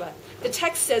Yoshua, the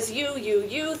text says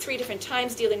you, 3 different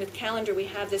times dealing with calendar, we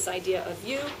have this idea of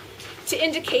you, to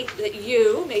indicate that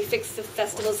you may fix the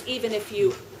festivals even if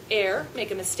you err,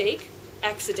 make a mistake,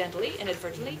 accidentally,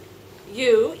 inadvertently,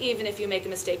 you, even if you make a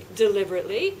mistake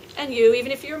deliberately, and you,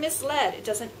 even if you're misled. It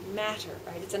doesn't matter,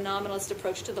 right? It's a nominalist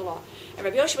approach to the law. And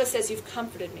Rabbi Yoshua says, you've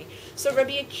comforted me. So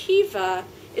Rabbi Akiva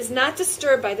is not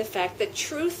disturbed by the fact that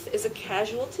truth is a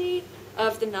casualty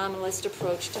of the nominalist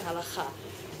approach to halakha.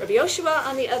 Rabbi Yoshua,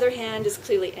 on the other hand, is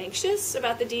clearly anxious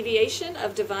about the deviation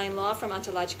of divine law from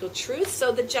ontological truth.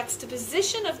 So the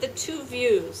juxtaposition of the two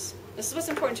views, this is what's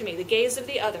important to me, the gaze of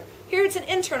the other. Here it's an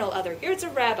internal other. Here it's a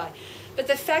rabbi. But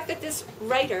the fact that this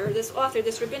writer, this author,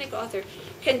 this rabbinic author,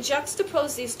 can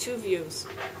juxtapose these two views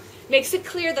makes it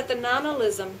clear that the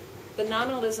nominalism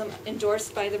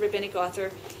endorsed by the rabbinic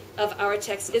author of our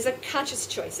text is a conscious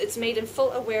choice. It's made in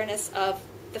full awareness of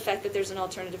the fact that there's an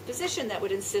alternative position that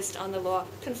would insist on the law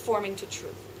conforming to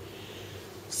truth.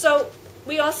 So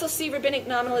we also see rabbinic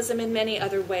nominalism in many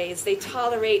other ways. They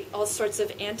tolerate all sorts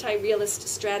of anti-realist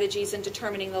strategies in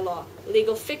determining the law.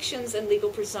 Legal fictions and legal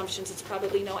presumptions. It's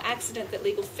probably no accident that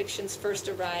legal fictions first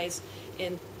arise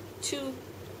in 2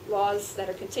 laws that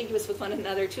are contiguous with one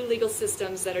another, 2 legal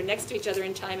systems that are next to each other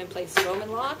in time and place,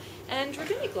 Roman law and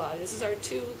rabbinic law. This is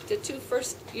the two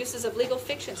first uses of legal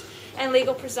fictions and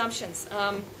legal presumptions.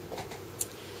 I'm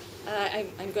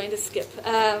going to skip.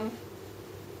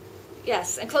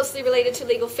 Yes, and closely related to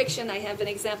legal fiction, I have an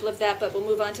example of that, but we'll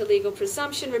move on to legal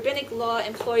presumption. Rabbinic law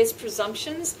employs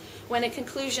presumptions when a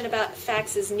conclusion about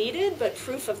facts is needed, but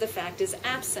proof of the fact is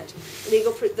absent.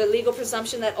 The legal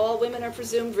presumption that all women are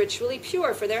presumed ritually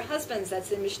pure for their husbands,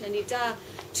 that's in Mishnah Nida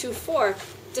 2:4,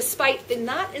 despite the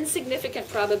not insignificant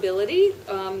probability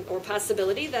or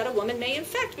possibility that a woman may in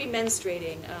fact be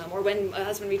menstruating, or when a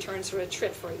husband returns for a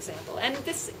trip, for example. And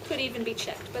this could even be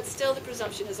checked, but still the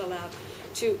presumption is allowed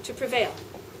to prevail.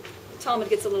 The Talmud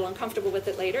gets a little uncomfortable with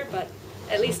it later, but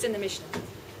at least in the Mishnah.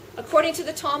 According to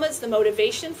the Talmuds, the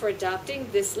motivation for adopting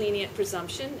this lenient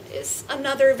presumption is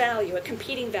another value, a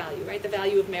competing value, right? The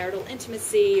value of marital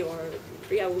intimacy or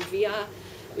priya uvia.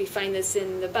 We find this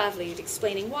in the Bavli,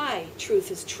 explaining why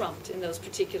truth is trumped in those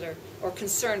particular, or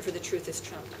concern for the truth is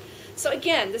trumped. So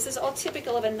again, this is all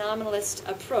typical of a nominalist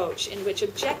approach in which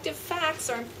objective facts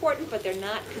are important, but they're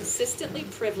not consistently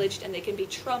privileged and they can be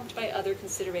trumped by other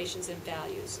considerations and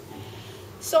values.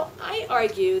 So I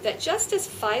argue that just as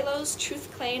Philo's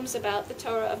truth claims about the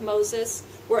Torah of Moses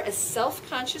were a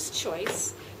self-conscious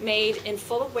choice made in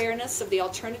full awareness of the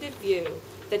alternative view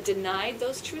that denied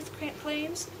those truth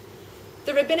claims,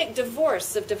 the rabbinic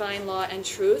divorce of divine law and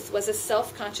truth was a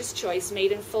self-conscious choice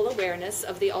made in full awareness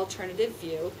of the alternative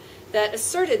view that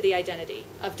asserted the identity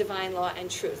of divine law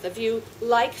and truth, a view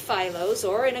like Philo's,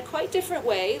 or in a quite different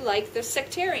way, like the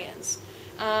sectarians.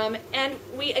 And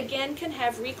we again can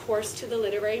have recourse to the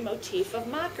literary motif of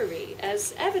mockery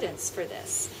as evidence for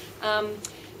this.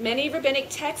 Many rabbinic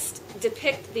texts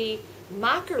depict the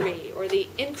mockery or the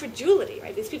incredulity,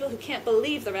 right? These people who can't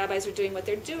believe the rabbis are doing what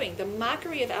they're doing, the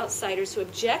mockery of outsiders who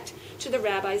object to the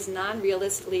rabbis'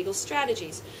 non-realist legal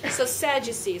strategies. So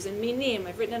Sadducees and Minim,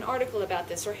 I've written an article about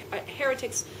this, or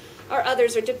heretics or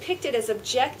others are depicted as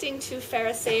objecting to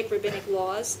Pharisaic rabbinic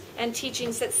laws and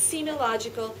teachings that seem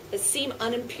illogical, that seem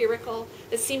unempirical,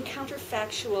 that seem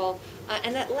counterfactual,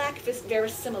 and that lack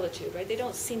verisimilitude, right? They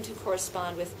don't seem to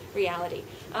correspond with reality.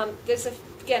 There's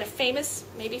again, a famous,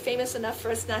 maybe famous enough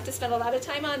for us not to spend a lot of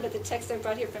time on, but the text I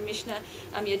brought here from Mishnah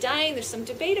Yadayim, there's some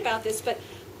debate about this, but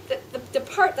the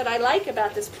part that I like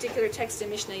about this particular text in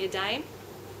Mishnah Yadayim,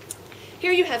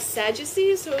 here you have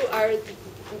Sadducees who are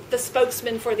the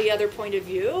spokesman for the other point of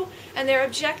view, and they're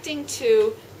objecting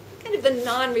to kind of the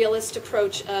non-realist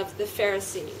approach of the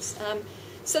Pharisees.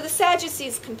 So the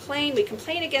Sadducees complain, we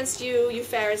complain against you, you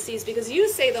Pharisees, because you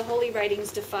say the holy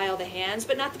writings defile the hands,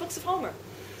 but not the books of Homer.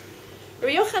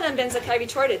 Rabbi Yochanan ben Zakkai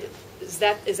retorted, is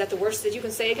that the worst that you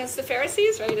can say against the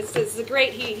Pharisees? Right? It's a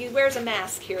great, he wears a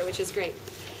mask here, which is great.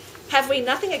 Have we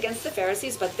nothing against the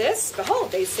Pharisees but this?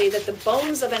 Behold, they say that the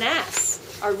bones of an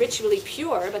ass are ritually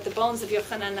pure, but the bones of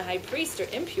Yochanan the high priest are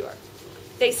impure.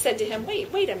 They said to him,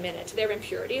 wait a minute, their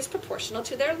impurity is proportional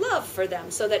to their love for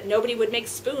them, so that nobody would make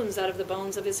spoons out of the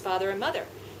bones of his father and mother.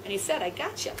 And he said, I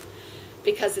gotcha.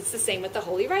 Because it's the same with the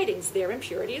holy writings. Their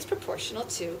impurity is proportional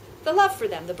to the love for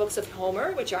them. The books of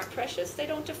Homer, which aren't precious, they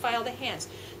don't defile the hands.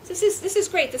 This is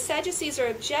great. The Sadducees are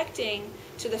objecting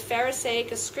to the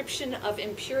Pharisaic ascription of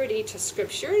impurity to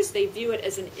scriptures. They view it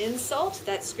as an insult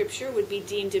that scripture would be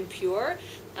deemed impure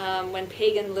when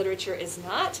pagan literature is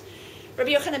not.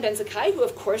 Rabbi Yochanan ben Zakkai, who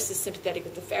of course is sympathetic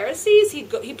with the Pharisees, he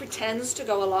pretends to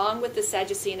go along with the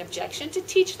Sadducean objection to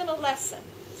teach them a lesson.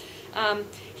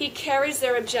 He carries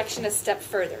their objection a step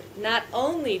further. Not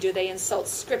only do they insult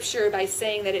Scripture by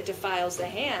saying that it defiles the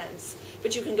hands,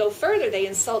 but you can go further. They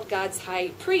insult God's high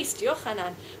priest,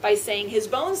 Yochanan, by saying his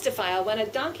bones defile when a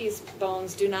donkey's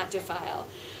bones do not defile.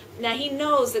 Now, he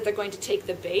knows that they're going to take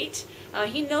the bait.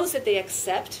 He knows that they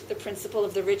accept the principle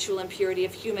of the ritual impurity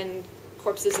of human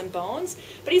corpses and bones,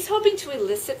 but he's hoping to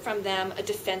elicit from them a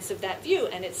defense of that view,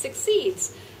 and it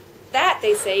succeeds. That,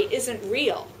 they say, isn't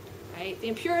real. Right? The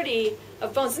impurity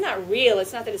of bones is not real.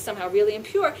 It's not that it's somehow really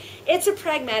impure. It's a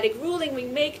pragmatic ruling we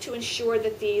make to ensure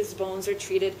that these bones are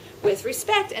treated with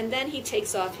respect. And then he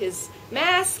takes off his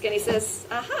mask and he says,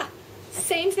 aha,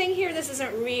 same thing here. This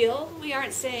isn't real. We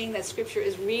aren't saying that Scripture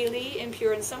is really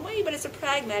impure in some way, but it's a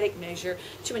pragmatic measure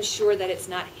to ensure that it's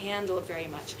not handled very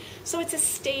much. So it's a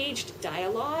staged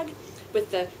dialogue with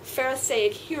the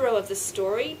Pharisaic hero of the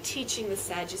story teaching the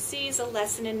Sadducees a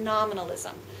lesson in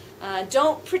nominalism.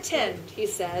 Don't pretend, he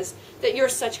says, that you're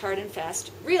such hard and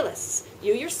fast realists.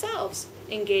 You yourselves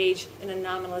engage in a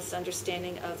nominalist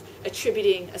understanding of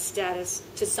attributing a status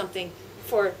to something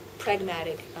for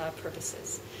pragmatic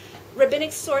purposes.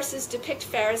 Rabbinic sources depict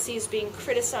Pharisees being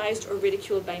criticized or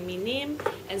ridiculed by Minim,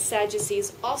 and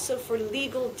Sadducees also for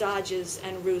legal dodges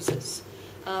and ruses.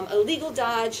 A legal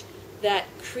dodge that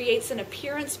creates an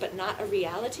appearance but not a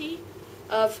reality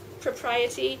of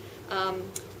propriety.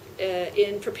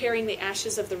 In preparing the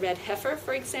ashes of the red heifer,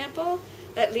 for example,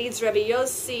 that leads Rabbi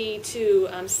Yossi to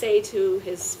say to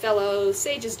his fellow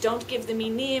sages, don't give the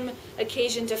minim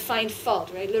occasion to find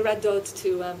fault, right? L'radot,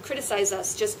 to criticize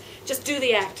us. Just do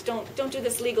the act. Don't do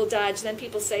this legal dodge. Then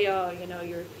people say, oh,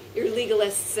 you're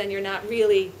legalists and you're not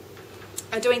really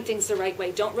doing things the right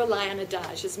way. Don't rely on a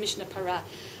dodge, as Mishnah Para.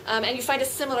 And you find a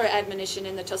similar admonition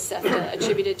in the Tosefta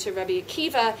attributed to Rabbi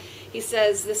Akiva. He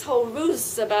says this whole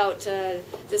ruse about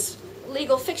this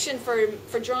legal fiction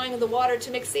for drawing the water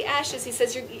to mix the ashes. He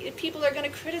says people are going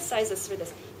to criticize us for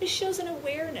this. This shows an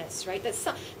awareness, right? That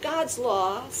God's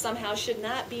law somehow should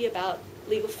not be about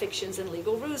legal fictions and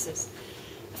legal ruses.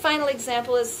 The final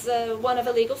example is one of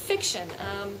a legal fiction.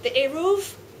 The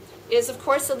Eruv is, of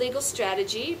course, a legal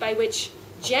strategy by which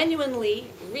genuinely,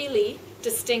 really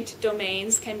distinct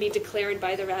domains can be declared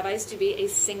by the rabbis to be a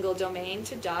single domain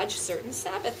to dodge certain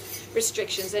Sabbath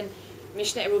restrictions. And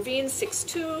Mishnah Eruvin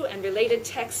 6.2 and related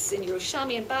texts in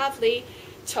Yerushalmi and Bavli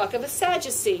talk of a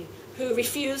Sadducee who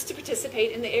refused to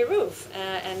participate in the Eruv,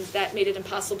 and that made it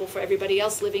impossible for everybody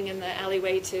else living in the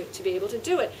alleyway to be able to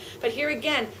do it. But here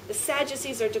again, the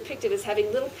Sadducees are depicted as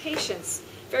having little patience,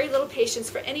 very little patience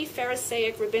for any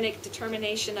Pharisaic rabbinic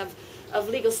determination of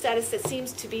legal status that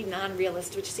seems to be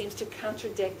non-realist, which seems to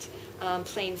contradict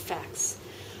plain facts.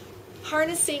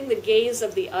 Harnessing the gaze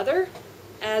of the other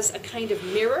as a kind of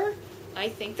mirror, I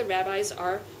think the rabbis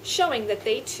are showing that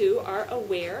they too are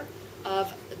aware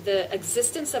of the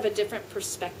existence of a different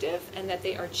perspective and that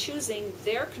they are choosing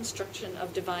their construction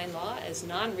of divine law as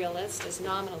non-realist, as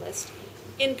nominalist,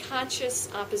 in conscious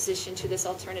opposition to this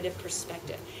alternative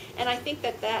perspective. And I think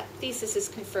that that thesis is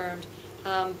confirmed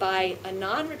by a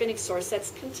non-rabbinic source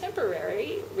that's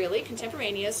contemporary, really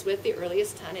contemporaneous with the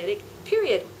earliest Tannaitic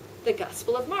period, the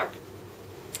Gospel of Mark.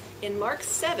 In Mark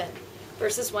 7,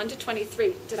 verses 1 to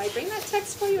 23. Did I bring that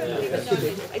text for you? I don't even know if I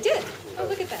did. I did. Oh,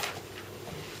 look at that.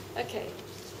 Okay.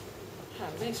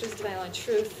 Rabbinic source of divine law and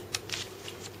truth.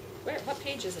 What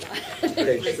page is it on?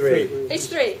 Page 3. Page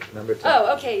 3. Number 10.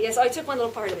 Oh, okay. Yes, I took one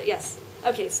little part of it. Yes.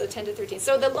 Okay, so 10 to 13.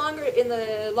 So in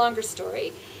the longer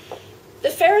story, the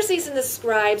Pharisees and the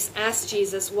scribes asked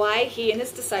Jesus why he and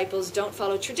his disciples don't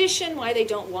follow tradition, why they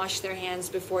don't wash their hands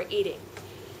before eating.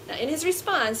 Now, in his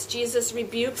response, Jesus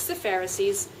rebukes the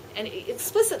Pharisees and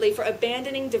explicitly for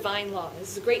abandoning divine law.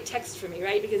 This is a great text for me,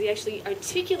 right? Because he actually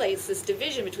articulates this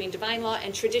division between divine law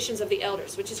and traditions of the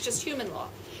elders, which is just human law.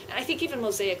 And I think even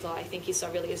Mosaic law, I think he saw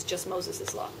really as just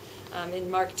Moses' law in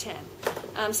Mark 10.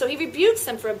 So he rebukes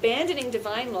them for abandoning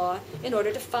divine law in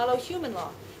order to follow human law.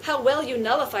 How well you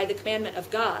nullify the commandment of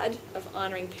God, of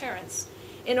honoring parents,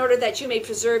 in order that you may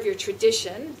preserve your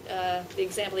tradition. The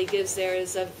example he gives there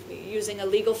is of using a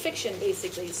legal fiction,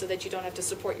 basically, so that you don't have to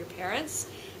support your parents.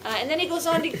 And then he goes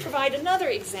on to provide another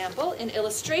example in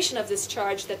illustration of this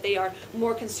charge that they are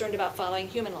more concerned about following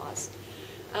human laws.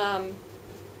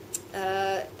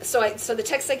 So the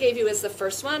text I gave you is the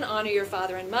first one, honor your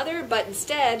father and mother, but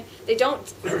instead they don't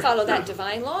follow that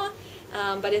divine law,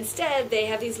 but instead they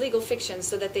have these legal fictions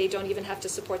so that they don't even have to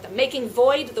support them. Making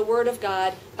void the word of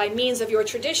God by means of your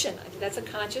tradition. I think that's a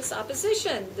conscious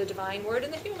opposition, the divine word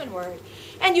and the human word.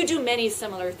 And you do many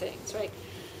similar things, right?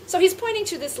 So he's pointing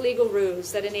to this legal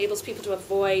ruse that enables people to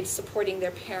avoid supporting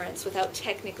their parents without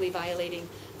technically violating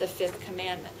the fifth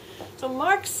commandment. So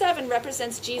Mark 7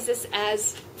 represents Jesus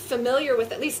as familiar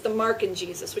with, at least the Mark in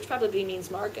Jesus, which probably means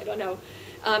Mark, I don't know,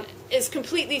 is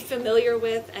completely familiar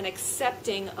with and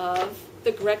accepting of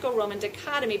the Greco-Roman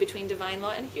dichotomy between divine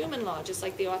law and human law, just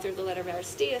like the author of the letter of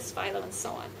Aristeas, Philo, and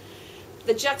so on.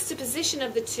 The juxtaposition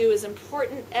of the two is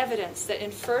important evidence that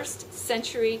in first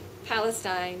century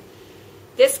Palestine,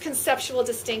 this conceptual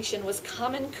distinction was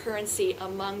common currency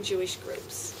among Jewish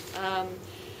groups.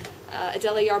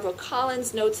 Adela Yarbrough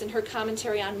Collins notes in her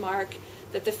commentary on Mark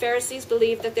that the Pharisees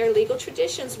believed that their legal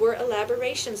traditions were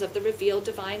elaborations of the revealed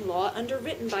divine law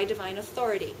underwritten by divine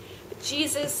authority. But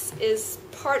Jesus is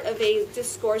part of a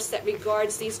discourse that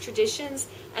regards these traditions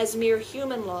as mere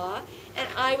human law, and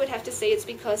I would have to say it's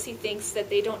because he thinks that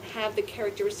they don't have the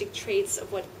characteristic traits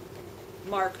of what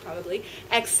Mark probably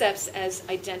accepts as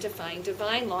identifying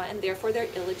divine law, and therefore they're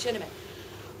illegitimate.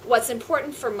 What's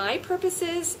important for my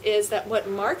purposes is that what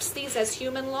marks these as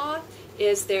human law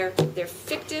is their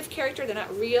fictive character. They're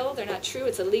not real, they're not true.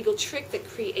 It's a legal trick that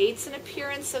creates an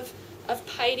appearance of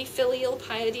piety, filial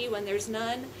piety, when there's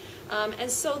none. And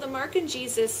so the Mark in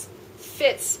Jesus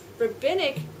fits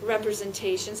rabbinic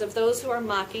representations of those who are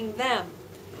mocking them,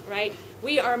 right?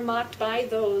 We are mocked by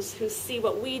those who see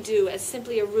what we do as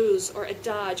simply a ruse or a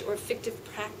dodge or a fictive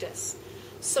practice.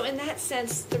 So in that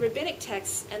sense, the rabbinic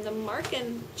texts and the Mark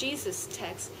and Jesus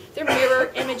texts, they're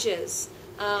mirror images.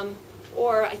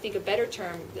 Or I think a better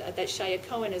term that Shaya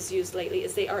Cohen has used lately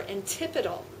is they are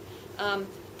antipodal.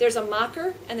 There's a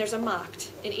mocker and there's a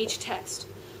mocked in each text.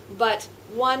 But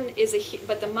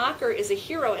the mocker is a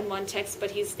hero in one text,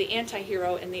 but he's the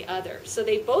anti-hero in the other. So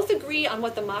they both agree on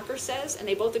what the mocker says, and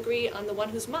they both agree on the one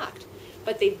who's mocked.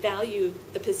 But they value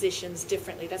the positions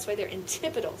differently. That's why they're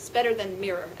antipodal. It's better than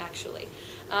mirror, actually.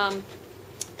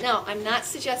 Now, I'm not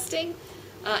suggesting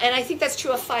And I think that's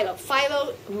true of Philo.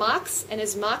 Philo mocks and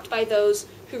is mocked by those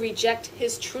who reject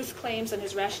his truth claims and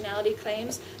his rationality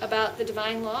claims about the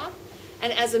divine law.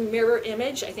 And as a mirror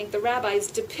image, I think the rabbis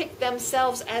depict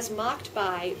themselves as mocked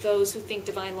by those who think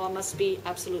divine law must be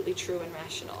absolutely true and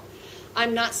rational.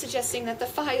 I'm not suggesting that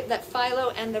that Philo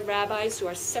and the rabbis, who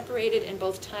are separated in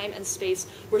both time and space,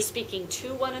 were speaking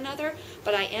to one another,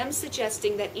 but I am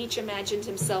suggesting that each imagined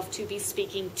himself to be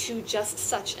speaking to just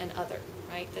such an other,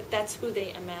 right? That's who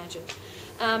they imagined.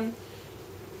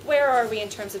 Where are we in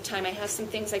terms of time? I have some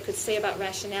things I could say about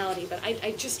rationality, but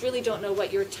I just really don't know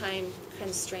what your time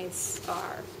constraints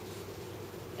are.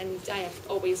 And I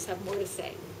always have more to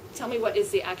say. Tell me, what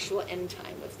is the actual end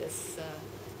time of this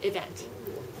event?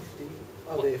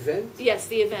 The event? Yes,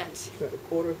 the event. A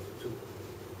quarter to.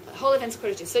 The whole event's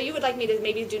quarter to. So you would like me to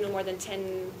maybe do no more than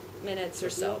 10 minutes or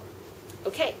so?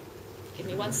 Okay. Give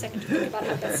me 1 second to think about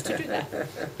how best to do that.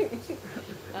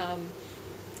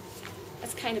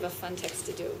 That's kind of a fun text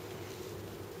to do.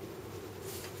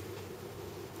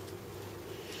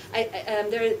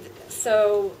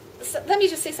 So let me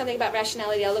just say something about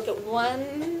rationality. I'll look at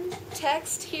one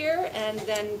text here and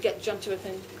then jump to a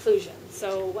conclusion.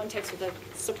 So one text with a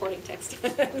supporting text,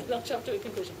 and then I'll jump to a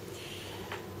conclusion.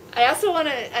 I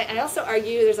also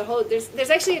argue there's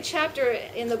actually a chapter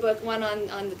in the book, one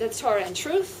on the Torah and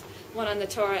truth, one on the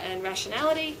Torah and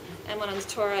rationality, and one on the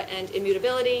Torah and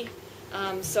immutability.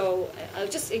 So I've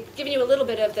just given you a little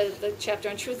bit of the chapter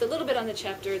on truth, a little bit on the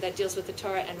chapter that deals with the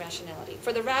Torah and rationality.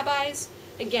 For the rabbis,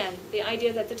 again, the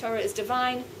idea that the Torah is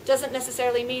divine doesn't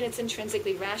necessarily mean it's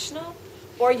intrinsically rational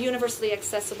or universally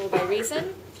accessible by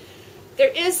reason.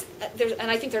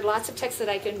 And I think there are lots of texts that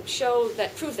I can show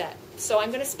that prove that. So I'm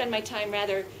going to spend my time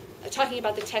rather talking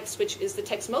about the text, which is the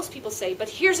text most people say, but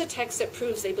here's a text that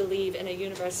proves they believe in a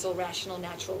universal, rational,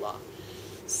 natural law.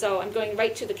 So I'm going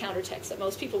right to the counter text that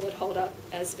most people would hold up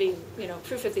as being,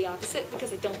 proof of the opposite,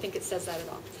 because I don't think it says that at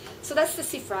all. So that's the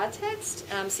Sifra text,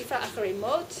 Sifra Acharei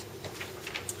Mot.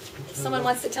 If someone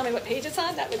wants to tell me what page it's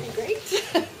on, that would be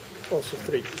great. Also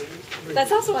 3.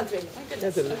 That's also on 3. My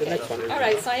goodness. Yeah, the next one. All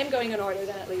right, so I am going in order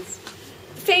then, at least.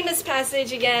 The famous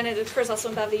passage, again, it occurs also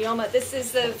in Bavli Yoma. This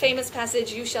is the famous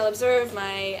passage, you shall observe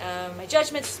my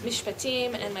judgments,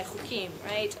 mishpatim, and my chukim,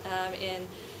 right, in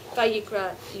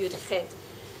Vayikra Yud Chet.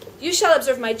 You shall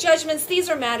observe my judgments. These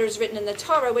are matters written in the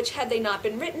Torah, which had they not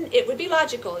been written, it would be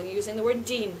logical, using the word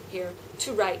din here,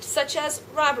 to write, such as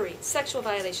robbery, sexual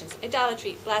violations,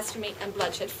 idolatry, blasphemy, and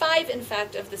bloodshed. 5, in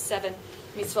fact, of the 7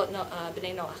 mitzvot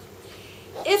b'nei Noach.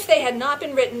 If they had not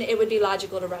been written, it would be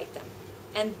logical to write them.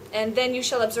 And then you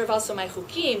shall observe also my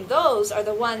chukim. Those are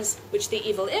the ones which the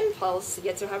evil impulse,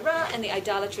 Yetzer Hara, and the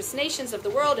idolatrous nations of the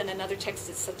world, and another text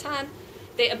is Satan,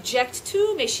 they object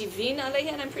to, meshivin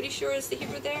alehen, I'm pretty sure is the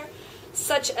Hebrew there,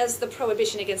 such as the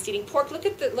prohibition against eating pork. Look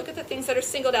at the things that are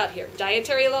singled out here.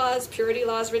 Dietary laws, purity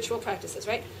laws, ritual practices,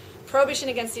 right? Prohibition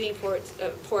against eating pork,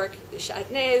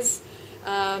 shatnez,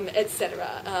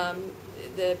 etc.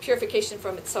 The purification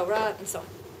from Tzorah, and so on.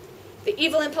 The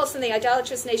evil impulse and the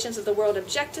idolatrous nations of the world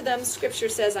object to them. Scripture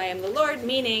says, I am the Lord,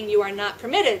 meaning you are not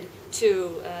permitted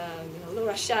to, lo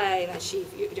rashai rashiv,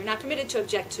 you're not permitted to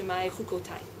object to my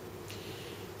chukotai.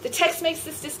 The text makes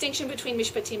this distinction between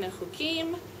mishpatim and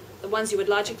chukim, the ones you would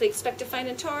logically expect to find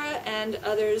in Torah, and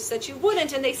others that you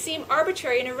wouldn't, and they seem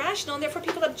arbitrary and irrational, and therefore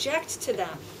people object to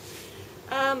them.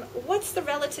 What's the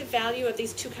relative value of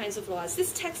these two kinds of laws?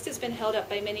 This text has been held up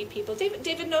by many people.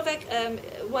 David Novak,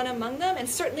 one among them, and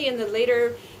certainly in the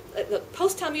later, the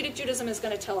post-Talmudic Judaism is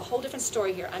going to tell a whole different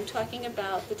story here. I'm talking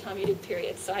about the Talmudic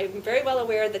period, so I'm very well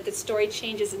aware that the story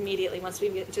changes immediately once we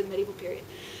get into the medieval period.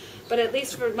 But at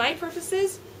least for my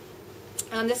purposes,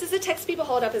 this is a text people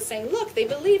hold up as saying, look, they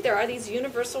believe there are these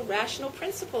universal rational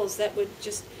principles that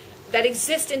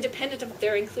exist independent of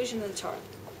their inclusion in the Torah.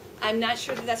 I'm not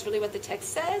sure that that's really what the text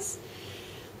says.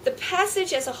 The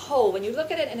passage as a whole, when you look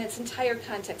at it in its entire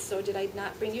context, so did I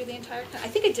not bring you the entire context? I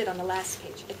think I did on the last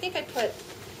page. I think I put,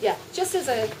 just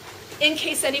in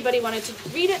case anybody wanted to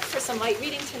read it for some light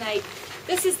reading tonight,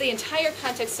 this is the entire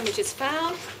context in which it's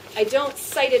found. I don't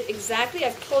cite it exactly.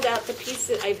 I've pulled out the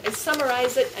piece, I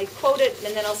summarize it, I quote it,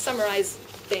 and then I'll summarize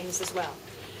things as well.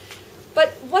 But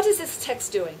what is this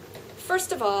text doing?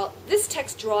 First of all, this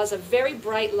text draws a very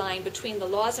bright line between the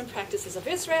laws and practices of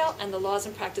Israel and the laws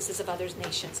and practices of other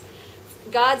nations.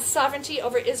 God's sovereignty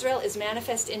over Israel is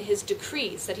manifest in his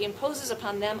decrees that he imposes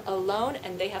upon them alone,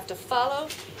 and they have to follow,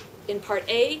 in part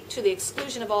A, to the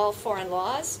exclusion of all foreign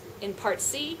laws, in part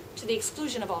C, to the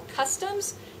exclusion of all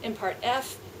customs, in part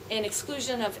F, in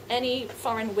exclusion of any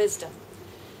foreign wisdom.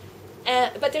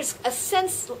 But there's a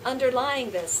sense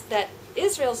underlying this that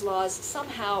Israel's laws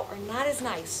somehow are not as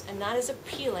nice and not as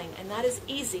appealing and not as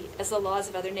easy as the laws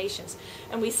of other nations.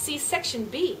 And we see section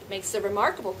B makes a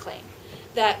remarkable claim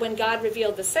that when God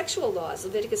revealed the sexual laws,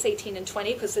 Leviticus 18 and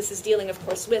 20, because this is dealing, of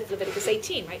course, with Leviticus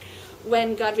 18, right?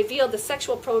 When God revealed the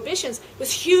sexual prohibitions, it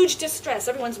was huge distress.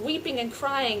 Everyone's weeping and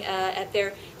crying at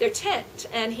their tent.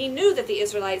 And he knew that the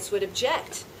Israelites would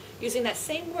object, using that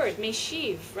same word,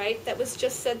 meshiv, right? That was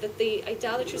just said that the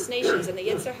idolatrous nations and the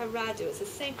Yetzer Hara do. It's the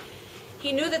same.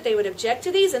 He knew that they would object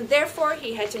to these, and therefore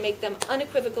he had to make them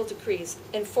unequivocal decrees,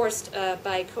 enforced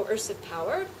by coercive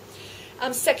power.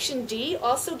 Section D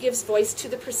also gives voice to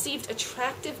the perceived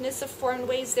attractiveness of foreign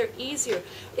ways. They're easier.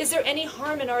 Is there any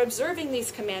harm in our observing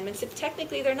these commandments if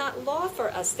technically they're not law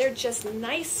for us? They're just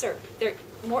nicer. They're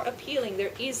more appealing.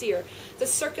 They're easier. The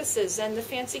circuses and the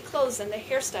fancy clothes and the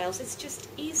hairstyles, it's just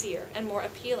easier and more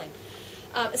appealing.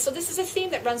 So this is a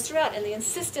theme that runs throughout, and the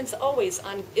insistence always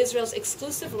on Israel's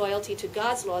exclusive loyalty to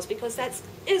God's laws, because that's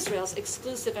Israel's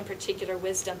exclusive and particular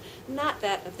wisdom, not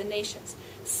that of the nations.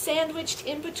 Sandwiched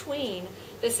in between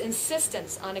this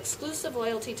insistence on exclusive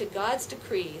loyalty to God's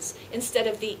decrees instead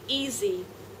of the easy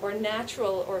or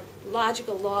natural or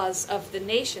logical laws of the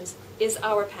nations is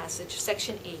our passage,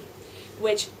 section E,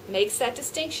 which makes that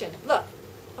distinction. Look,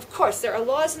 of course, there are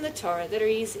laws in the Torah that are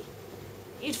easy.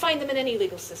 You'd find them in any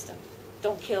legal system.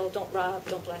 Don't kill, don't rob,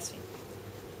 don't blaspheme.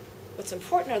 What's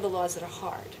important are the laws that are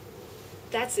hard.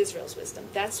 That's Israel's wisdom.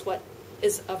 That's what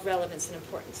is of relevance and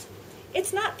importance.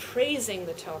 It's not praising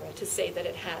the Torah to say that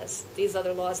it has these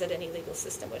other laws that any legal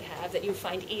system would have, that you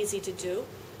find easy to do.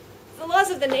 The laws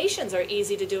of the nations are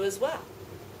easy to do as well.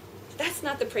 That's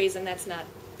not the praise, and that's not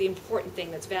the important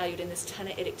thing that's valued in this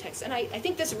Tannaitic text. And I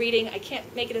think this reading, I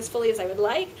can't make it as fully as I would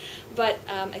like, but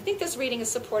I think this reading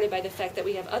is supported by the fact that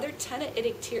we have other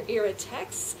Tannaitic era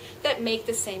texts that make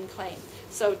the same claim.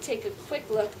 So take a quick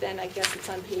look, then I guess it's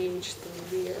on page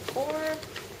 3 or 4.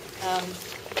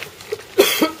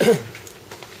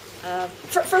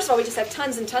 First of all, we just have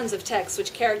tons and tons of texts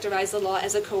which characterize the law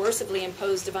as a coercively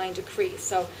imposed divine decree.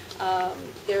 So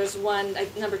there's one,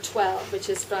 number 12, which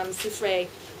is from Sifrei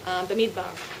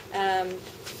Bamidbar.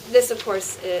 This, of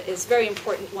course, is a very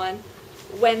important one.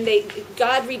 When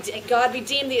God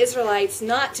redeemed the Israelites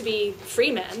not to be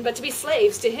free men, but to be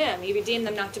slaves to Him. He redeemed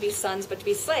them not to be sons, but to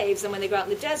be slaves. And when they go out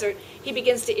in the desert, He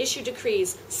begins to issue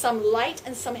decrees, some light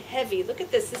and some heavy. Look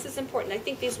at this. This is important. I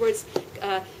think these words,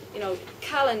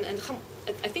 kal and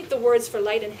I think the words for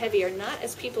light and heavy are not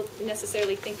as people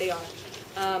necessarily think they are.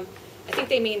 I think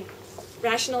they mean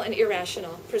rational and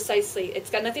irrational, precisely. It's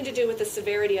got nothing to do with the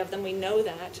severity of them. We know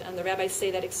that. The rabbis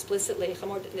say that explicitly.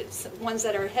 Ones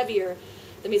that are heavier,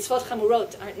 the mitzvot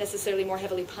chamurot, aren't necessarily more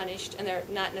heavily punished, and they're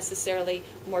not necessarily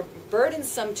more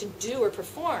burdensome to do or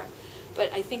perform.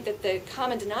 But I think that the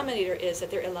common denominator is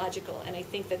that they're illogical, and I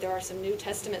think that there are some New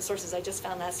Testament sources I just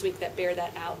found last week that bear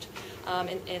that out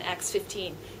in Acts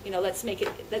 15. Let's make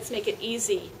it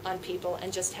easy on people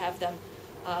and just have them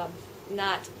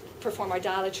not perform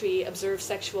idolatry, observe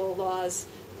sexual laws,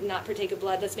 not partake of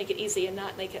blood. Let's make it easy and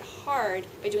not make it hard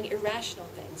by doing irrational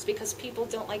things, because people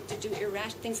don't like to do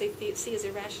things they see as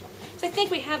irrational. So I think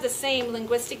we have the same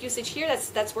linguistic usage here.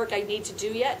 That's work I need to do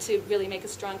yet to really make a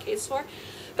strong case for.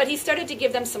 But he started to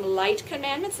give them some light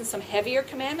commandments and some heavier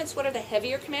commandments. What are the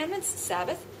heavier commandments?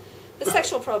 Sabbath, the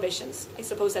sexual prohibitions. I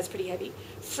suppose that's pretty heavy.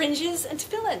 Fringes and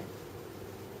tefillin,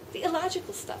 the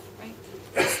illogical stuff, right?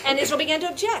 And Israel began to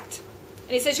object.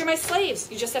 And he says, you're my slaves.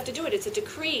 You just have to do it. It's a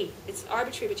decree. It's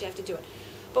arbitrary, but you have to do it.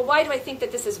 But why do I think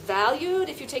that this is valued?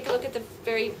 If you take a look at the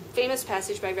very famous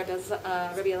passage by Rabbi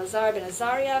Elazar ben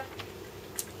Azariah,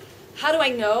 how do I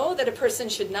know that a person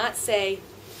should not say,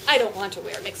 I don't want to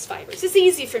wear mixed fibers. It's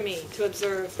easy for me to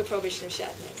observe the prohibition of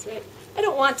shatnez, right? I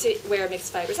don't want to wear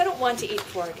mixed fibers. I don't want to eat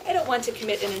pork. I don't want to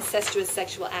commit an incestuous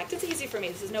sexual act. It's easy for me.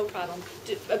 This is no problem.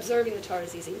 Observing the Torah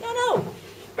is easy. No.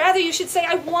 Rather, you should say,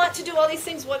 I want to do all these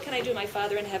things. What can I do? My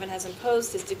Father in heaven has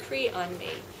imposed His decree on me.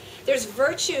 There's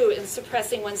virtue in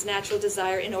suppressing one's natural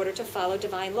desire in order to follow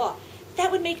divine law. That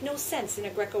would make no sense in a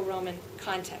Greco-Roman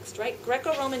context, right?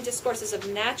 Greco-Roman discourses of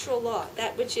natural law,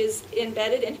 that which is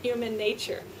embedded in human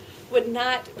nature, would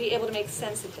not be able to make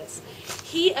sense of this.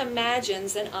 He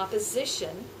imagines an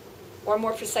opposition, or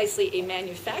more precisely a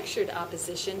manufactured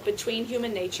opposition, between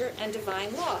human nature and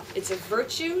divine law. It's a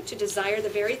virtue to desire the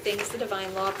very things the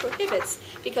divine law prohibits,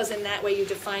 because in that way you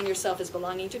define yourself as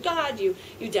belonging to God, you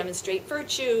demonstrate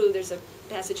virtue, there's a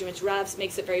passage in which Rav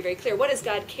makes it very, very clear. What does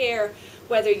God care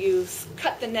whether you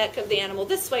cut the neck of the animal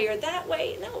this way or that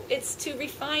way? No, it's to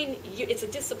refine you. It's a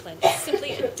discipline. It's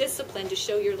simply a discipline to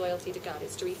show your loyalty to God.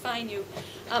 It's to refine you.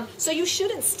 So you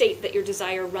shouldn't state that your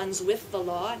desire runs with the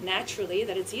law naturally,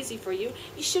 that it's easy for you.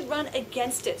 You should run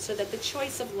against it so that the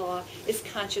choice of law is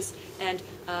conscious and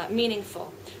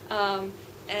meaningful.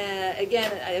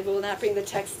 Again, I will not bring the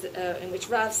text in which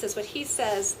Rav says what he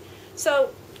says.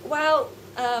 So while,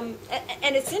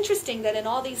 and it's interesting that in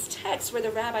all these texts where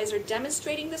the rabbis are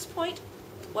demonstrating this point,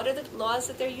 what are the laws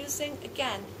that they're using?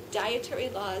 Again, dietary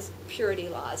laws, purity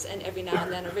laws, and every now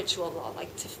and then a ritual law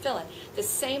like tefillin. The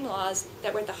same laws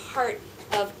that were at the heart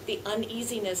of the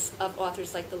uneasiness of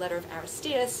authors like the letter of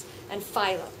Aristeas and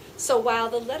Philo. So while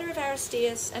the letter of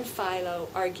Aristeas and Philo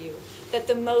argue that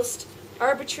the most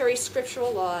arbitrary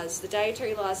scriptural laws, the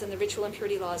dietary laws and the ritual and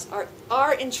purity laws,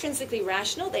 are intrinsically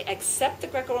rational. They accept the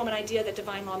Greco-Roman idea that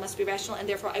divine law must be rational, and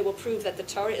therefore I will prove that the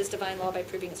Torah is divine law by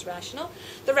proving it's rational.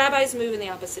 The rabbis move in the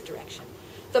opposite direction.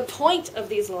 The point of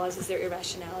these laws is their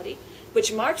irrationality,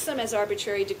 which marks them as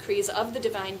arbitrary decrees of the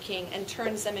divine king and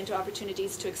turns them into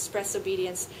opportunities to express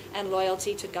obedience and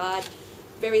loyalty to God.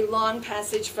 Very long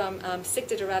passage from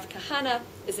Sikta to Rav Kahana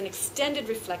is an extended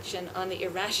reflection on the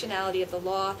irrationality of the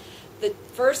law. The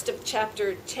first of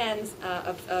chapter 10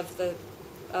 of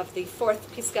the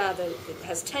fourth Piska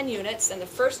has 10 units, and the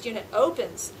first unit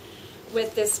opens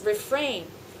with this refrain: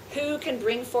 who can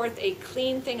bring forth a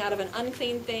clean thing out of an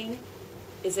unclean thing?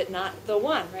 Is it not the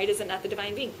one, right? Is it not the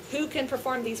divine being? Who can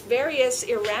perform these various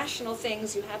irrational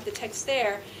things? You have the text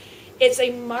there. It's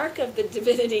a mark of the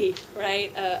divinity,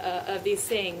 right, of these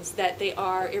things, that they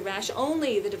are irrational.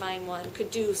 Only the divine one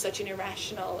could do such an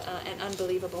irrational and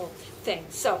unbelievable thing.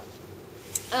 So,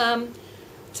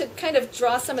 to kind of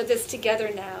draw some of this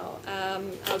together now,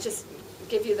 I'll just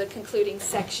give you the concluding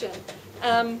section.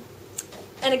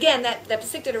 And again, that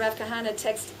Pesikta to Rav Kahana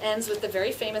text ends with the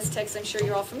very famous text I'm sure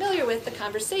you're all familiar with, the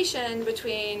conversation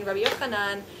between Rabbi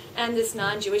Yochanan and this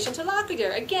non-Jewish interlocutor.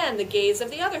 Again, the gaze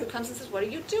of the other who comes and says, what are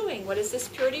you doing? What is this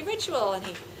purity ritual? And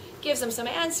he gives him some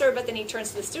answer, but then he turns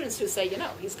to the students who say,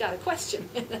 he's got a question.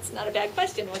 That's not a bad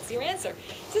question. What's your answer?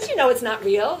 He says, it's not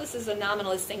real. This is a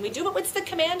nominalist thing we do, but what's the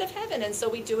command of heaven? And so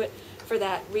we do it for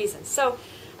that reason. So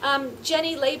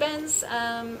Jenny Labens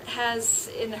has,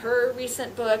 in her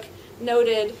recent book,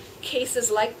 noted cases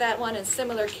like that one and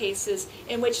similar cases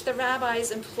in which the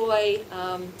rabbis employ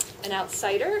an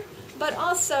outsider, but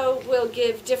also will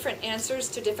give different answers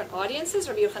to different audiences.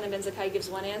 Rabbi Yochanan ben Zakkai gives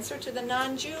one answer to the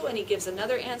non-Jew, and he gives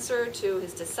another answer to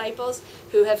his disciples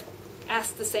who have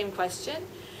asked the same question.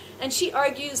 And she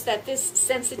argues that this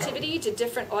sensitivity to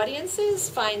different audiences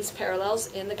finds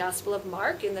parallels in the Gospel of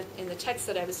Mark, in the text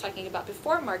that I was talking about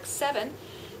before, Mark 7.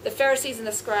 The Pharisees and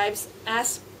the scribes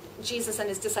ask Jesus and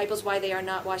his disciples why they are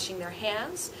not washing their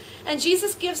hands. And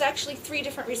Jesus gives actually 3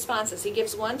 different responses. He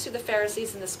gives one to the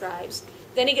Pharisees and the scribes.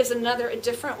 Then he gives a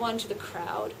different one to the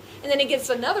crowd. And then he gives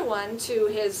another one to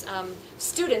his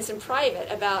students in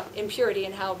private about impurity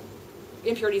and how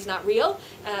impurity is not real.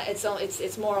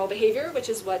 It's moral behavior, which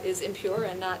is what is impure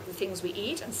and not the things we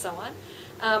eat and so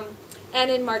on. And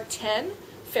in Mark 10,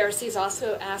 Pharisees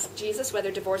also ask Jesus whether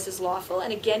divorce is lawful.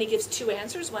 And again, he gives 2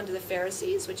 answers, one to the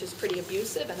Pharisees, which is pretty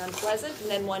abusive and unpleasant,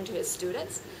 and then one to his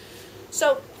students.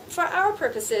 So for our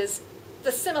purposes,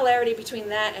 the similarity between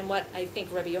that and what I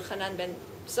think Rabbi Yochanan ben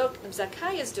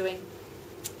Zakkai is doing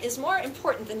is more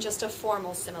important than just a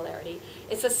formal similarity.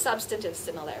 It's a substantive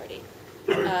similarity.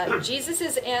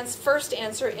 Jesus' first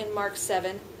answer in Mark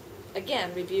 7,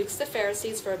 again, rebukes the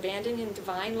Pharisees for abandoning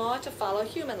divine law to follow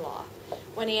human law.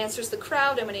 When he answers the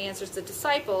crowd and when he answers the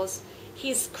disciples,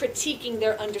 he's critiquing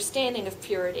their understanding of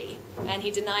purity, and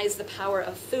he denies the power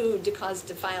of food to cause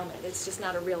defilement. It's just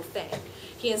not a real thing.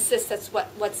 He insists that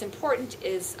what's important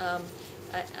is,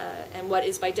 and what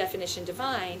is by definition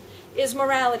divine, is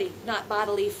morality, not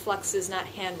bodily fluxes, not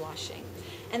hand-washing.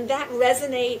 And that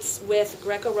resonates with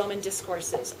Greco-Roman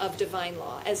discourses of divine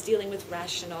law as dealing with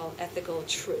rational, ethical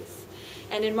truth.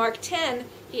 And in Mark 10,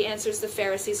 he answers the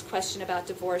Pharisees' question about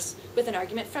divorce with an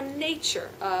argument from nature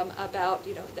about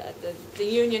the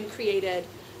union created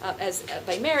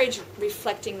by marriage,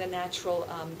 reflecting the natural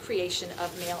creation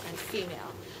of male and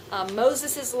female.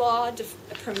 Moses' law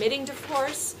permitting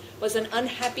divorce was an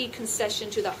unhappy concession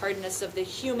to the hardness of the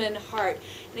human heart.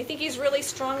 And I think he's really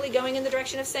strongly going in the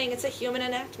direction of saying it's a human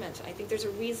enactment. I think there's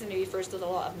a reason he refers to the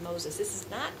law of Moses. This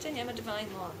is not to him a divine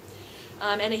law.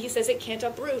 And he says it can't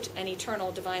uproot an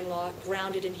eternal divine law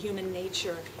grounded in human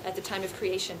nature at the time of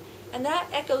creation. And that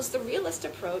echoes the realist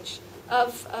approach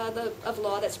of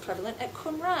law that's prevalent at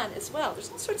Qumran as well. There's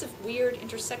all sorts of weird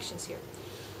intersections here.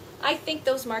 I think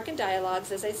those Markan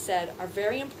dialogues, as I said, are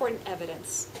very important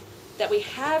evidence that we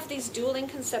have these dueling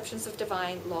conceptions of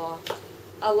divine law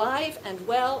alive and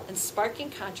well and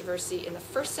sparking controversy in the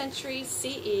 1st century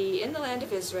CE in the land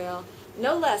of Israel,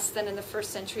 no less than in the 1st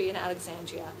century in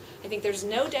Alexandria. I think there's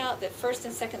no doubt that 1st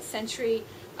and 2nd century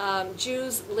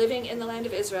Jews living in the land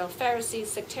of Israel,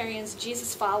 Pharisees, sectarians,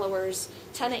 Jesus followers,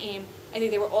 Tanaim, I think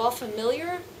they were all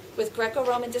familiar with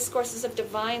Greco-Roman discourses of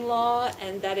divine law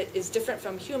and that it is different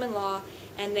from human law,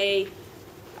 and they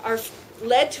are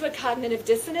led to a cognitive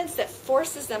dissonance that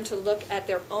forces them to look at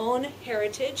their own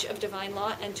heritage of divine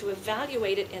law and to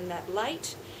evaluate it in that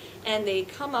light, and they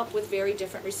come up with very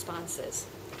different responses.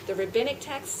 The rabbinic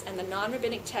texts and the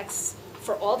non-rabbinic texts,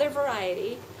 for all their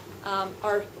variety,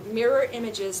 are mirror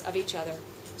images of each other.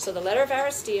 So the letter of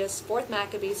Aristeas, 4th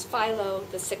Maccabees, Philo,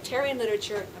 the sectarian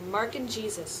literature, and Mark and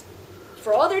Jesus,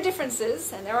 for all their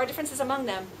differences, and there are differences among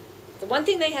them, the one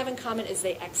thing they have in common is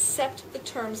they accept the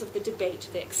terms of the debate.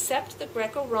 They accept the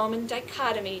Greco-Roman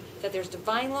dichotomy that there's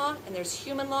divine law and there's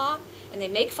human law, and they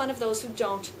make fun of those who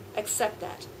don't accept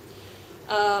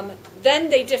that.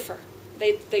 Then they differ.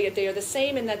 They are the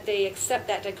same in that they accept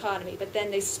that dichotomy, but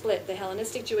then they split. The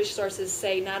Hellenistic Jewish sources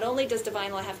say not only does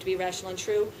divine law have to be rational and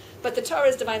true, but the Torah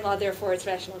is divine law, therefore it's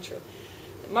rational and true.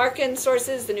 The Markan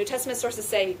sources, the New Testament sources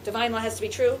say divine law has to be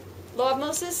true. Law of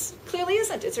Moses clearly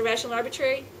isn't. It's irrational and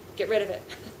arbitrary. Get rid of it.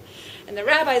 And the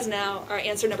rabbis now are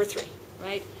answer number 3,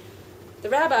 right? The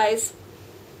rabbis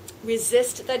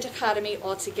resist the dichotomy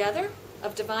altogether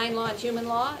of divine law and human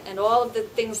law and all of the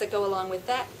things that go along with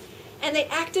that. And they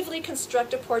actively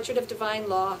construct a portrait of divine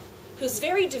law whose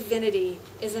very divinity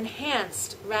is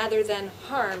enhanced rather than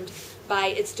harmed by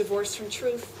its divorce from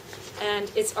truth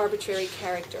and its arbitrary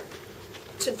character.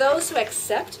 To those who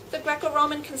accept the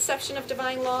Greco-Roman conception of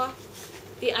divine law,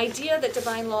 the idea that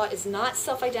divine law is not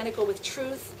self-identical with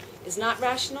truth, is not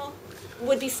rational,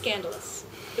 would be scandalous.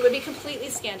 It would be completely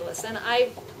scandalous. And I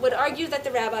would argue that the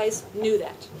rabbis knew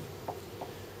that.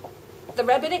 The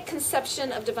rabbinic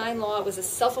conception of divine law was a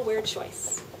self-aware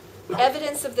choice.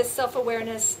 Evidence of this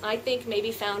self-awareness, I think, may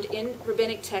be found in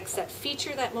rabbinic texts that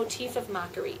feature that motif of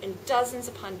mockery. In dozens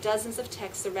upon dozens of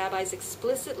texts, the rabbis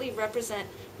explicitly represent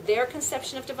their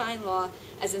conception of divine law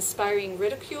as inspiring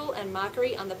ridicule and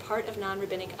mockery on the part of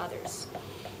non-rabbinic others.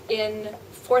 In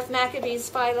 4th Maccabees,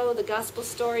 Philo, the Gospel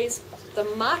stories, the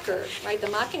mocker, right, the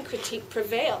mocking critique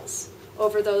prevails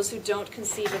over those who don't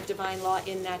conceive of divine law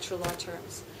in natural law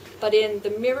terms. But in the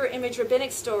mirror image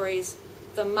rabbinic stories,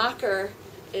 the mocker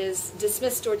is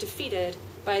dismissed or defeated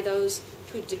by those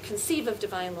who conceive of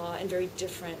divine law in very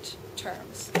different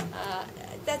terms.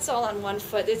 That's all on one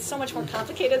foot. It's so much more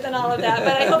complicated than all of that,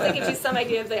 but I hope that gives you some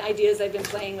idea of the ideas I've been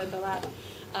playing with a lot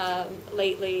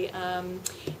lately. And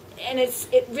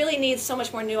it really needs so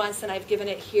much more nuance than I've given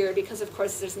it here because, of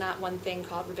course, there's not one thing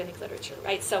called rabbinic literature,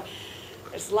 right? So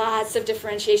there's lots of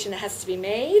differentiation that has to be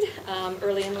made,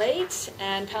 early and late,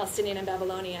 and Palestinian and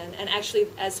Babylonian. And actually,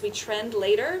 as we trend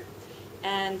later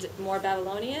and more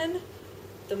Babylonian,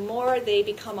 the more they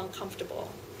become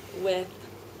uncomfortable with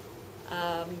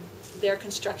their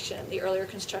construction, the earlier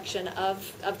construction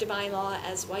of divine law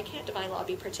as why can't divine law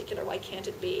be particular? Why can't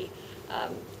it be,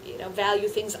 value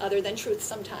things other than truth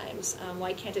sometimes?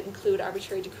 Why can't it include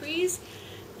arbitrary decrees?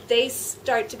 They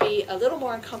start to be a little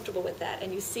more uncomfortable with that,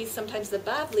 and you see sometimes the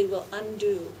Bavli will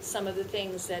undo some of the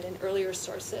things that in earlier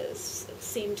sources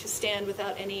seem to stand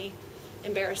without any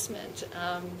embarrassment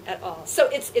at all. So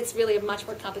it's really a much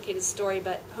more complicated story,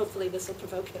 but hopefully this will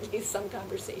provoke at least some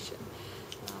conversation.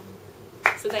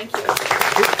 So thank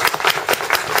you.